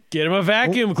weekend. Get him a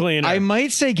vacuum cleaner. I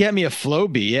might say get me a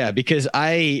Flowbee. Because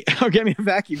or get me a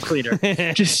vacuum cleaner.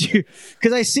 Just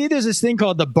because I see there's this thing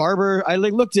called the Barber. I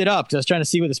looked it up because I was trying to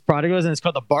see what this product was, and it's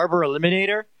called the Barber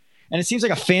Eliminator. And it seems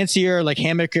like a fancier, like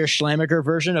Hammaker Schlammaker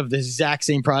version of the exact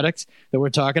same product that we're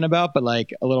talking about, but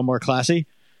like a little more classy.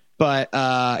 But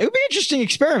it would be an interesting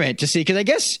experiment to see, because I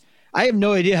guess I have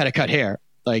no idea how to cut hair.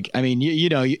 Like, I mean,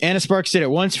 Anna Sparks did it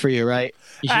once for you, right?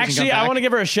 Actually, I want to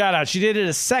give her a shout out. She did it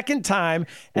a second time,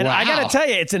 and I got to tell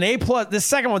you, it's an A+. This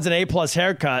second one's an A+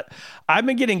 haircut. I've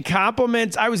been getting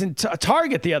compliments. I was in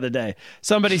Target the other day.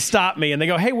 Somebody stopped me, and they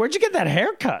go, "Hey, where'd you get that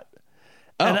haircut?"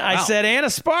 And I said, Anna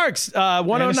Sparks,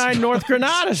 109 North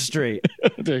Granada Street.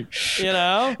 And they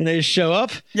just show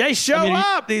up? They show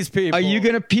up, these people.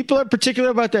 People are particular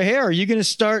about their hair. Are you going to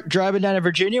start driving down to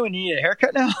Virginia when you need a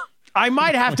haircut now? I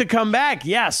might have to come back,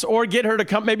 yes, or get her to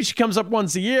come. Maybe she comes up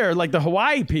once a year, like the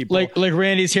Hawaii people, like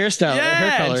Randy's hairstyle,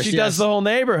 hair colors. She does the whole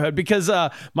neighborhood because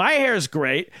my hair is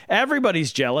great.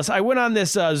 Everybody's jealous. I went on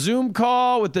this Zoom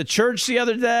call with the church the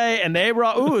other day, and they were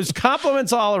all, it was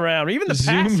compliments all around. Even the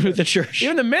pastor, with the church,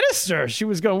 even the minister, she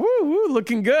was going, woo,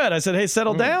 looking good. I said, hey,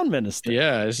 settle down, minister.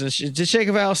 Yeah, is shake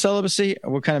a vow of celibacy?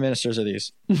 What kind of ministers are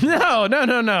these? No.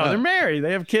 They're married.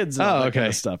 They have kids. And all that kind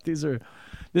of stuff.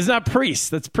 This is not priests.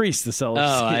 That's priests, the celibacy.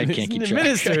 Oh, I can't keep track.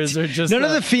 Ministers are just... None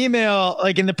of the female,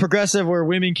 like in the progressive where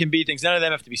women can be things, none of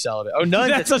them have to be celibate. Oh,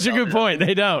 nuns. That's such a good point.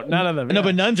 They don't. None of them. No,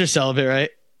 but nuns are celibate,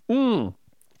 right?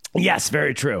 Yes,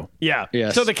 very true. Yeah.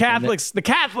 Yes. So the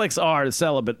Catholics are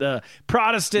celibate. The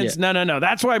Protestants, no.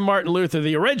 That's why Martin Luther,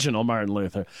 the original Martin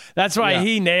Luther, that's why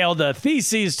he nailed a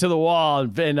theses to the wall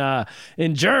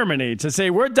in Germany to say,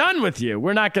 we're done with you.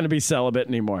 We're not going to be celibate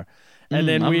anymore. And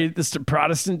then the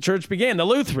Protestant church began, the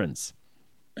Lutherans.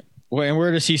 Well, and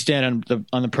where does he stand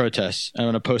on the protests? I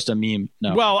want to post a meme.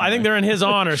 No. Well, I think they're in his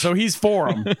honor, so he's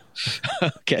for them.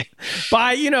 Okay.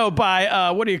 By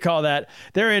what do you call that?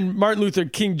 They're in Martin Luther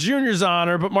King Jr.'s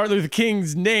honor, but Martin Luther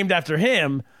King's named after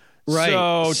him. Right.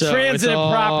 So transitive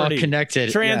property. Connected.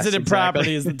 Transitive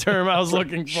property is the term I was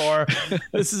looking for.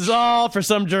 This is all for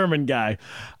some German guy.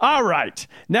 All right.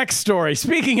 Next story.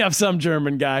 Speaking of some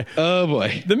German guy. Oh,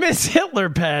 boy. The Miss Hitler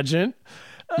pageant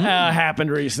happened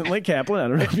recently. Kaplan, I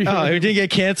don't know if you it didn't get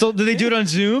canceled? Did they do it on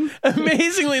Zoom?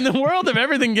 Amazingly, in the world of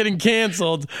everything getting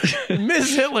canceled,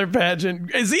 Miss Hitler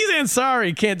pageant, Aziz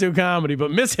Ansari can't do comedy, but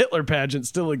Miss Hitler pageant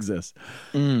still exists.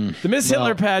 The Miss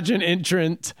Hitler pageant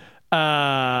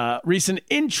recent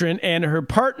entrant and her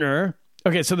partner.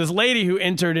 Okay, so this lady who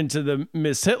entered into the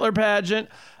Miss Hitler pageant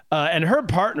and her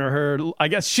partner, I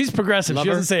guess she's progressive. Lover? She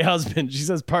doesn't say husband. She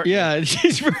says partner. Yeah,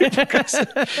 she's very progressive.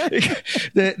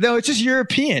 No, it's just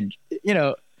European.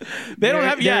 They don't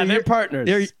have, they're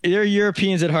partners. They're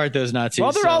Europeans at heart, those Nazis.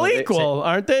 Well, they're all equal,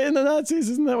 aren't they, in the Nazis?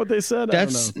 Isn't that what they said?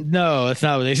 No, that's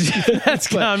not what they say. That's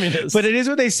communist. But it is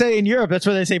what they say in Europe. That's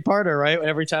where they say partner, right?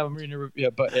 Every time I'm reading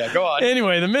go on.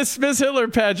 Anyway, the Miss Hitler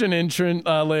pageant entrant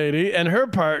lady and her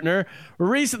partner,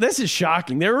 this is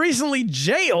shocking. They were recently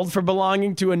jailed for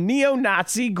belonging to a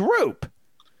neo-Nazi group.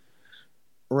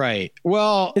 Right.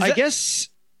 Well, I guess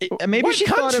maybe what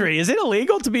country? Is it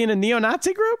illegal to be in a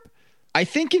neo-Nazi group? I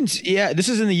think this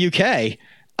is in the UK.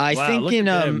 I think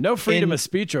no freedom of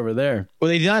speech over there. Well,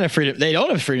 they do not have freedom. They don't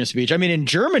have freedom of speech. I mean, in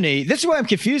Germany, this is what I'm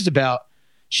confused about.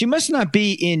 She must not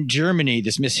be in Germany,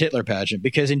 this Miss Hitler pageant,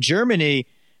 because in Germany,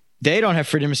 they don't have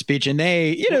freedom of speech, and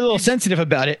they, a little sensitive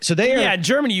about it. So they are. Yeah,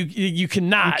 Germany, you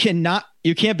cannot.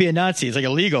 You can't be a Nazi. It's like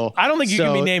illegal. I don't think you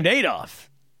can be named Adolf.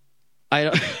 I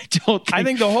don't think. I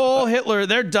think the whole Hitler,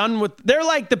 they're done with. They're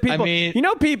like the people. I mean,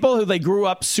 people who they grew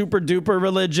up super duper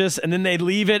religious, and then they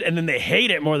leave it, and then they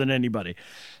hate it more than anybody.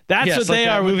 That's what they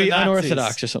are with the Nazis.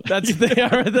 Unorthodox or something. That's what they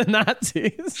are with the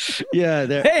Nazis. Yeah,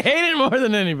 they hate it more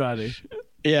than anybody.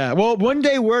 Yeah. Well, one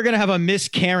day we're gonna have a Miss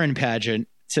Karen pageant.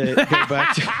 To go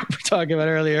back to what we were talking about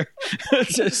earlier,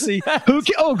 to see who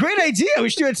can, great idea. We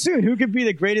should do it soon. Who could be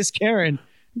the greatest Karen?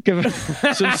 Give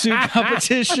some suit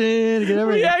competition.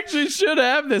 We actually should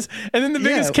have this. And then the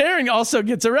biggest Karen also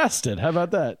gets arrested. How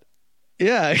about that?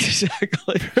 Yeah,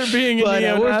 exactly. For being a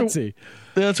neo-Nazi.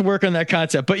 Let's work on that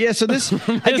concept. But yeah, so this,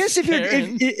 I guess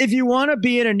if you want to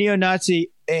be in a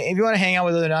neo-Nazi, if you want to hang out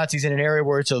with other Nazis in an area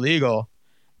where it's illegal,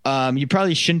 you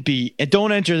probably shouldn't be, and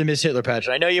don't enter the Miss Hitler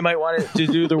pageant. I know you might want to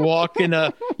do the walk in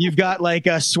you've got like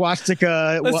a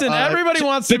swastika. Listen, everybody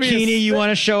wants to bikini be you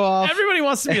want to show off. Everybody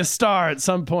wants to be a star at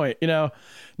some point, Not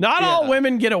all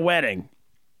women get a wedding.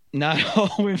 Not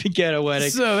all women get a wedding.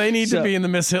 So they need to be in the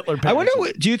Miss Hitler pageant. I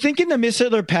wonder, do you think in the Miss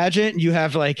Hitler pageant you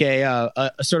have like a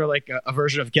sort of like a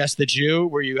version of Guess the Jew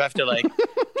where you have to like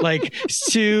like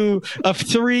 2 of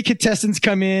 3 contestants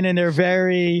come in and they're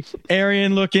very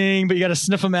Aryan looking, but you got to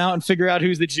sniff them out and figure out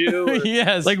who's the Jew? Or,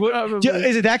 yes. Like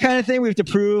is it that kind of thing we have to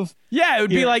prove? Yeah, it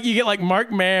would be like you get like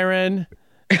Mark Maron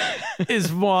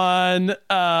is one.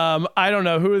 I don't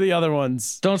know. Who are the other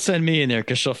ones? Don't send me in there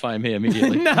because she'll find me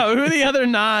immediately. No, who are the other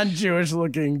non-Jewish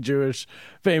looking Jewish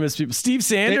famous people? Steve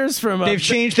Sanders they've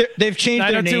changed their names.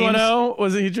 90210.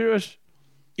 Was he Jewish?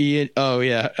 Ian,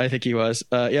 yeah, I think he was.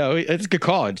 It's a good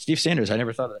call. Steve Sanders. I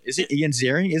never thought of that. Is it Ian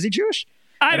Ziering? Is he Jewish?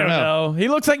 I don't know. He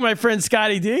looks like my friend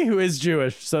Scotty D, who is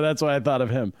Jewish, so that's why I thought of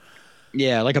him.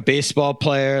 Yeah, like a baseball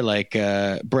player, like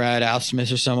Brad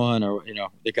Alsmith or someone, or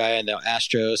the guy in the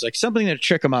Astros, like something to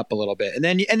trick him up a little bit. And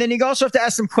then you also have to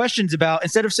ask some questions about,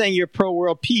 instead of saying you're pro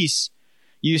world peace,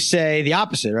 you say the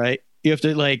opposite, right? You have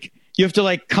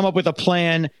to come up with a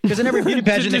plan, because in every beauty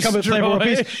pageant they come up with a plan for world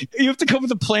peace. You have to come up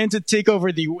with a plan to take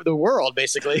over the world,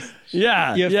 basically.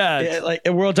 Yeah, like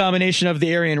a world domination of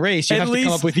the Aryan race. You have to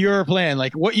come up with your plan,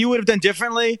 like what you would have done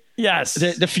differently. Yes,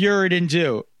 the Fuhrer didn't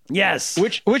do. Yes.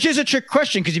 Which is a trick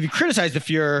question, because if you criticize the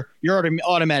Fuhrer, you're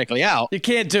automatically out. You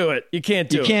can't do it. You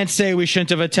can't say we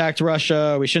shouldn't have attacked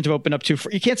Russia. We shouldn't have opened up you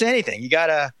can't say anything. You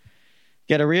gotta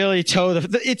really toe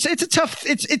it's a tough.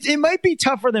 It might be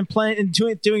tougher than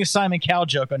doing a Simon Cowell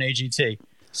joke on AGT.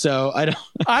 So I don't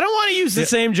want to use the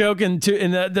same joke in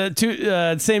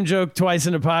the same joke twice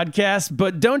in a podcast.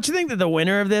 But don't you think that the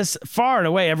winner of this, far and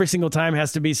away, every single time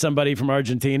has to be somebody from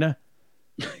Argentina?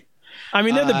 I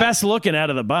mean, they're the best looking out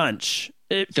of the bunch.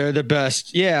 They're the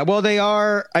best. Yeah, well, they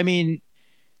are. I mean,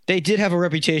 they did have a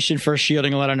reputation for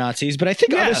shielding a lot of Nazis, but I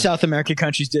think other South American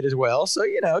countries did as well. So,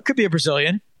 it could be a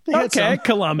Brazilian. Okay,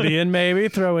 Colombian maybe,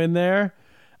 throw in there.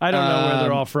 I don't know where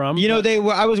they're all from.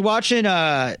 I was watching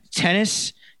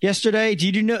tennis yesterday.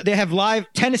 Did you know they have live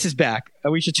tennis is back?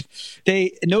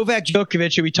 Novak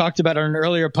Djokovic, who we talked about on an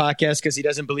earlier podcast because he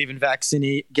doesn't believe in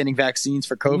getting vaccines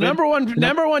for COVID.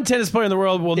 Number one tennis player in the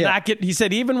world will not get. He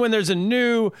said even when there's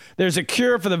a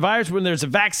cure for the virus, when there's a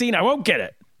vaccine, I won't get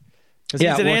it. He's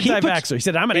an anti-vaxxer. He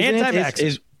said I'm an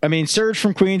anti-vaxxer. Serge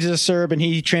from Queens is a Serb, and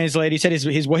he translated. He said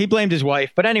he blamed his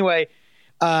wife, but anyway.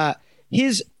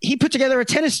 He put together a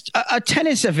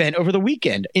tennis event over the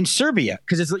weekend in Serbia,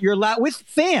 because you're allowed with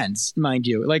fans, mind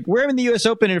you. Like we're in the U.S.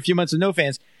 Open in a few months with no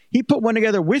fans. He put one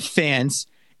together with fans,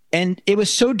 and it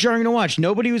was so jarring to watch.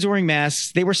 Nobody was wearing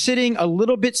masks. They were sitting a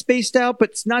little bit spaced out, but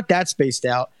it's not that spaced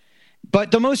out.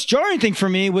 But the most jarring thing for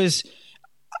me was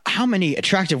how many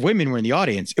attractive women were in the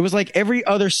audience. It was like it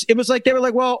was like they were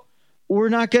like, well, we're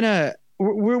not gonna.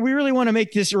 We really want to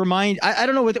make this remind. I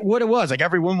don't know what it was. Like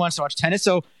everyone wants to watch tennis,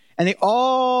 so. And they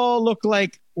all look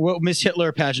like what Miss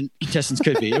Hitler pageant contestants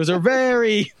could be. It was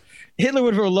Hitler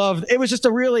would have loved. It was just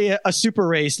a super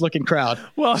race looking crowd.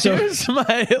 Well, here's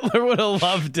my Hitler would have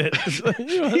loved it.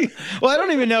 Well, I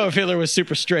don't even know if Hitler was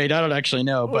super straight. I don't actually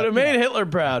know. Would have made Hitler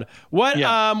proud. What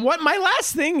my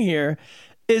last thing here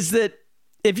is that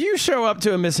if you show up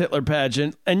to a Miss Hitler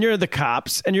pageant and you're the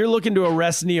cops and you're looking to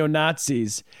arrest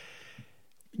neo-Nazis,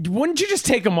 wouldn't you just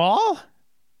take them all?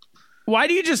 Why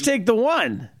do you just take the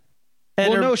one?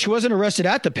 No, she wasn't arrested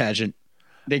at the pageant.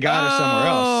 They got her somewhere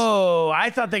else. Oh, I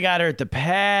thought they got her at the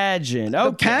pageant. Okay.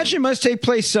 The pageant must take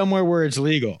place somewhere where it's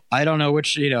legal. I don't know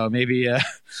which, maybe, I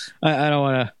don't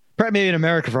want to. Maybe in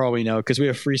America for all we know, because we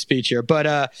have free speech here.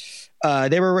 But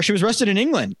she was arrested in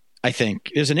England. I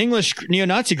think there's an English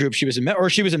neo-Nazi group. She was a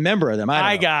member of them.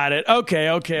 I got it.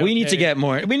 Okay. We need to get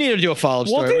more. We need to do a follow-up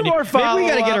story. We'll do more follow-up. Maybe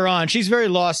we got to get her on. She's very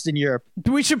lost in Europe.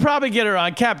 We should probably get her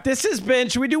on. Cap, this has been.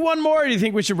 Should we do one more, or do you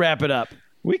think we should wrap it up?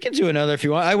 We can do another if you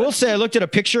want. I will say I looked at a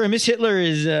picture, and Miss Hitler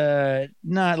is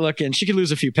not looking. She could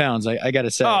lose a few pounds. I got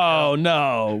to say. Oh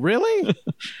no, really?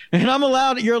 And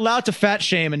you're allowed to fat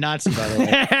shame a Nazi, by the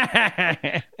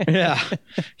way. Yeah,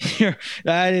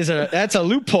 that's a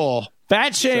loophole.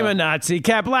 Fat shame a Nazi.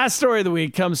 Cap, last story of the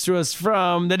week comes to us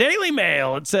from the Daily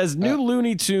Mail. It says new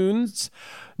Looney Tunes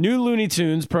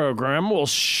program will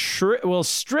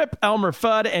strip Elmer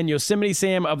Fudd and Yosemite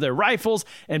Sam of their rifles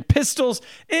and pistols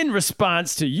in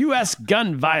response to U.S.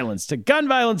 gun violence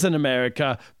in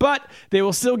America, but they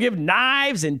will still give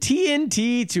knives and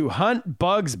TNT to hunt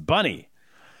Bugs Bunny.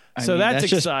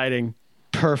 That's exciting.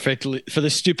 Perfect for the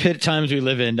stupid times we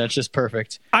live in. That's just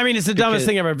perfect. I mean, it's the dumbest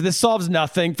thing ever. This solves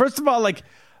nothing. First of all,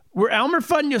 were Elmer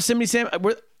Fudd and Yosemite Sam,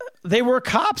 they were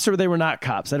cops or they were not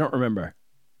cops? I don't remember.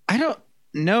 I don't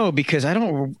know because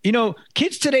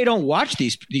kids today don't watch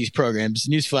these programs.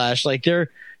 Newsflash,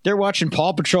 they're watching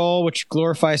Paw Patrol, which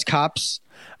glorifies cops.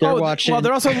 They're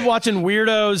also watching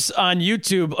weirdos on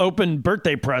YouTube open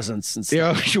birthday presents and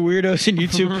stuff. Weirdos on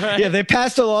YouTube. Right. Yeah, they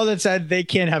passed a law that said they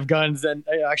can't have guns. And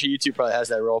actually, YouTube probably has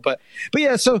that rule. But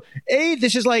yeah, so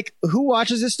this is who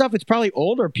watches this stuff? It's probably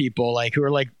older people who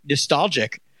are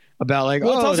nostalgic about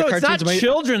it's not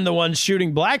children the ones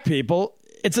shooting black people.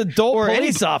 It's adult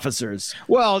police officers.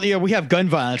 Well, we have gun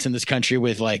violence in this country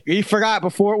with you forgot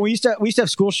before we used to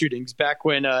have school shootings back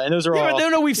when and those are all.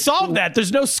 No, we've solved that.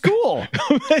 There's no school.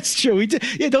 That's true. We did.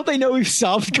 Yeah, don't they know we've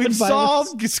solved gun violence?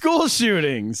 Solved school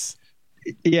shootings.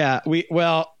 Yeah,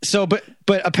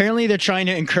 but apparently they're trying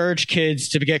to encourage kids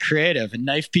to get creative and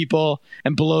knife people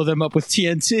and blow them up with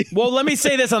TNT. Well, let me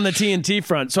say this on the TNT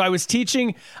front. So I'm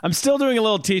still doing a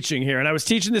little teaching here, and I was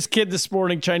teaching this kid this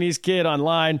morning, Chinese kid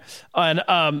online,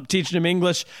 and teaching him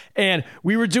English, and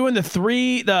we were doing the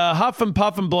huff and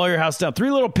puff and blow your house down, three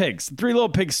little pigs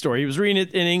story. He was reading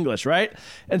it in English, right?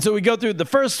 And so we go through the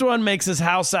first one, makes his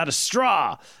house out of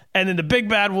straw. And then the big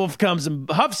bad wolf comes and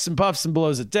huffs and puffs and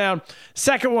blows it down.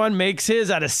 Second one makes his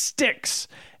out of sticks.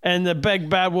 And the big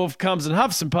bad wolf comes and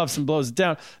huffs and puffs and blows it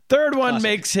down. Third one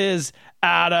makes his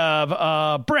out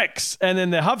of bricks. And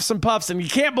then the huffs and puffs, and you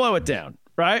can't blow it down,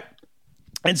 right?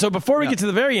 And so before we get to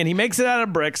the very end, he makes it out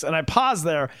of bricks. And I pause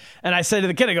there and I say to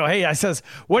the kid, I says,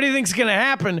 what do you think's going to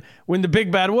happen when the big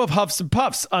bad wolf huffs and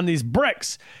puffs on these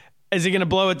bricks? Is he going to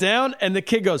blow it down? And the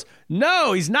kid goes,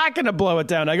 no, he's not going to blow it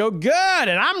down. I go, good.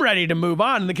 And I'm ready to move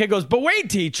on. And the kid goes, but wait,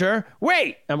 teacher,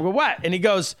 wait. I'm going, what? And he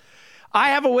goes,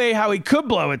 I have a way how he could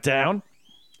blow it down.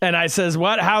 And I says,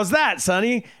 what? How's that,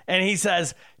 Sonny? And he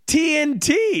says,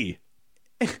 TNT.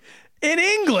 In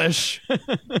English.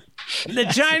 The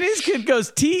Chinese kid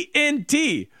goes,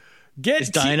 TNT. It's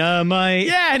dynamite.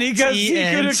 Yeah. And he goes, he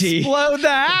could explode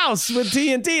the house with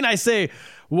TNT. And I say,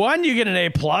 one, you get an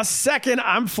A+. Second,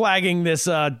 I'm flagging this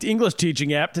English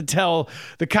teaching app to tell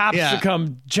the cops to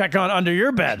come check on under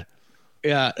your bed.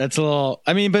 Yeah, that's a little.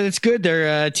 I mean, but it's good.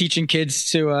 They're teaching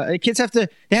kids to. Kids have to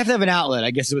have an outlet,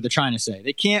 I guess is what they're trying to say.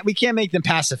 We can't make them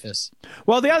pacifists.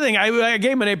 Well, the other thing, I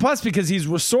gave him an A+ because he's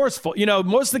resourceful.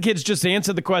 Most of the kids just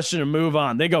answer the question and move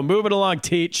on. They go, move it along,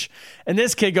 teach. And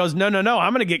this kid goes, no, I'm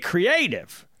going to get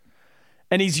creative.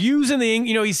 And he's using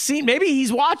maybe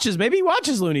he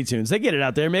watches Looney Tunes. They get it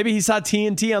out there. Maybe he saw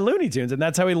TNT on Looney Tunes, and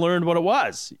that's how he learned what it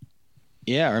was.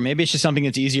 Yeah, or maybe it's just something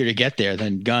that's easier to get there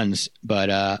than guns. But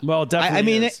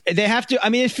definitely. They have to. I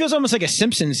mean, it feels almost like a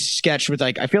Simpsons sketch with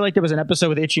I feel like there was an episode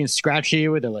with Itchy and Scratchy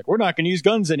where they're like, we're not going to use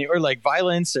guns anymore, or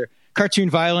violence or cartoon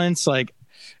violence.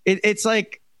 It's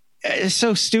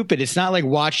so stupid. It's not like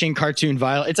watching cartoon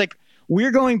violence. It's like.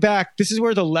 We're going back. This is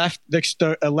where the left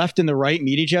and the right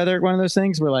meet each other. One of those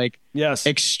things where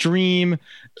extreme,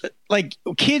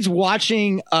 kids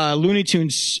watching Looney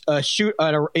Tunes shoot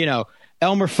at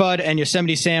Elmer Fudd and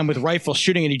Yosemite Sam with rifles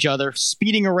shooting at each other,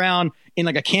 speeding around in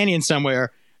a canyon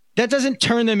somewhere. That doesn't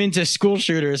turn them into school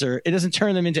shooters, or it doesn't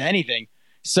turn them into anything.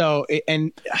 So,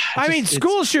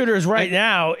 school shooters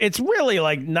now, it's really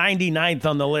 99th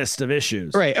on the list of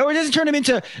issues. Right. Or it doesn't turn them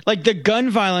into the gun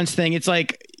violence thing. It's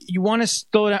you want to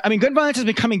slow down. I mean, gun violence has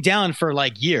been coming down for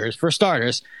years, for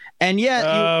starters. And yet,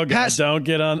 don't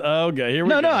get on. Okay, here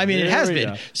we go. No, I mean, it has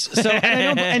been. So,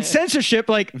 and censorship,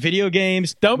 video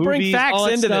games. Don't movies, bring facts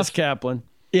into this, Kaplan.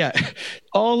 Yeah.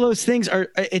 All those things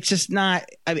it's just not,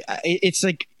 it's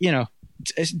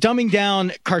it's dumbing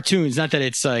down cartoons. Not that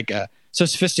it's so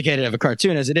sophisticated of a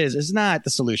cartoon as it is. It's not the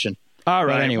solution. All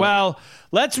right. Anyway. Well,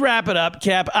 let's wrap it up,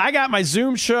 Cap. I got my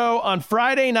Zoom show on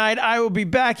Friday night. I will be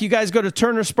back. You guys go to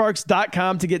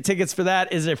turnersparks.com to get tickets for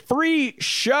that. It's a free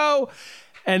show.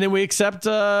 And then we accept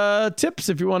tips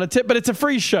if you want to tip, but it's a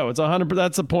free show. It's 100%.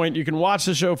 That's the point. You can watch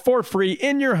the show for free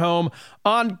in your home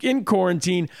in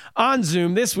quarantine on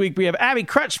Zoom. This week we have Abby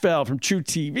Crutchfeld from True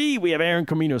TV. We have Aaron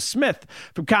Comino Smith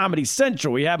from Comedy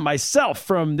Central. We have myself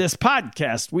from this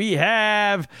podcast. We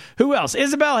have who else?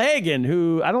 Isabel Hagen,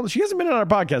 who she hasn't been on our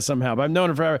podcast somehow, but I've known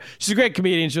her forever. She's a great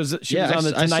comedian. She was on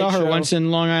the Tonight Show. I saw her once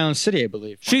in Long Island City, I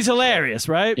believe. She's hilarious,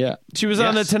 right? Yeah. She was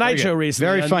on the Tonight Show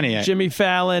recently. Very funny. Jimmy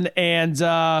Fallon and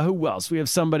who else? We have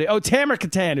somebody. Oh, Tamara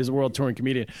Katan, who's a world touring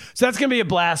comedian. So that's going to be a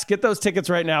blast. Get those tickets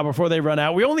right now before they run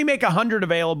out. We only make 100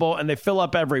 available, and they fill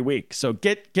up every week. So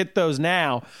get those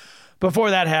now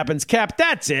before that happens. Cap,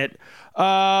 that's it.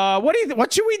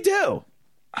 What should we do?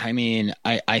 I mean,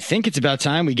 I think it's about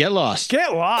time we get lost.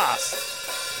 Get lost.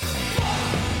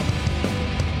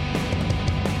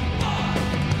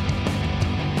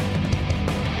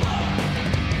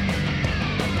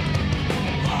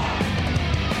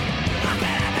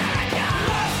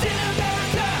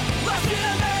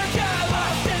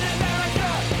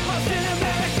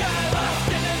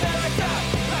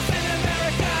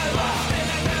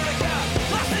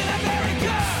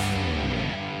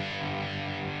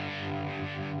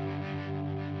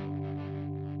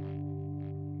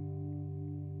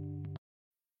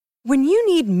 When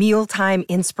you need mealtime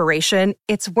inspiration,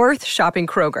 it's worth shopping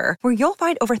Kroger, where you'll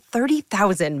find over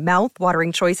 30,000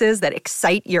 mouth-watering choices that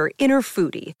excite your inner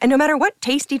foodie. And no matter what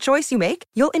tasty choice you make,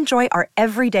 you'll enjoy our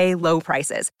everyday low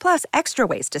prices, plus extra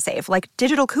ways to save, like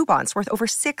digital coupons worth over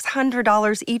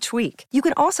 $600 each week. You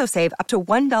can also save up to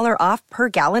 $1 off per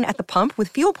gallon at the pump with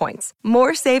fuel points.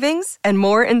 More savings and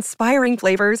more inspiring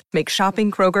flavors make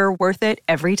shopping Kroger worth it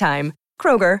every time.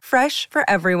 Kroger, fresh for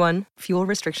everyone. Fuel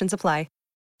restrictions apply.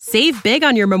 Save big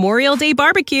on your Memorial Day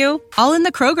barbecue, all in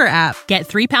the Kroger app. Get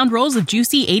 3-pound rolls of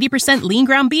juicy 80% lean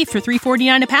ground beef for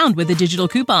 $3.49 a pound with a digital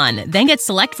coupon. Then get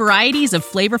select varieties of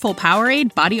flavorful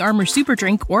Powerade, Body Armor Super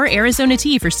Drink, or Arizona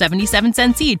tea for 77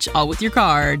 cents each, all with your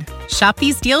card. Shop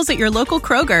these deals at your local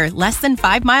Kroger, less than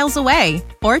 5 miles away.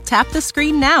 Or tap the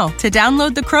screen now to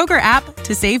download the Kroger app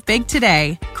to save big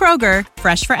today. Kroger,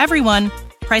 fresh for everyone.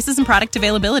 Prices and product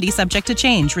availability subject to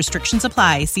change. Restrictions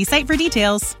apply. See site for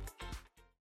details.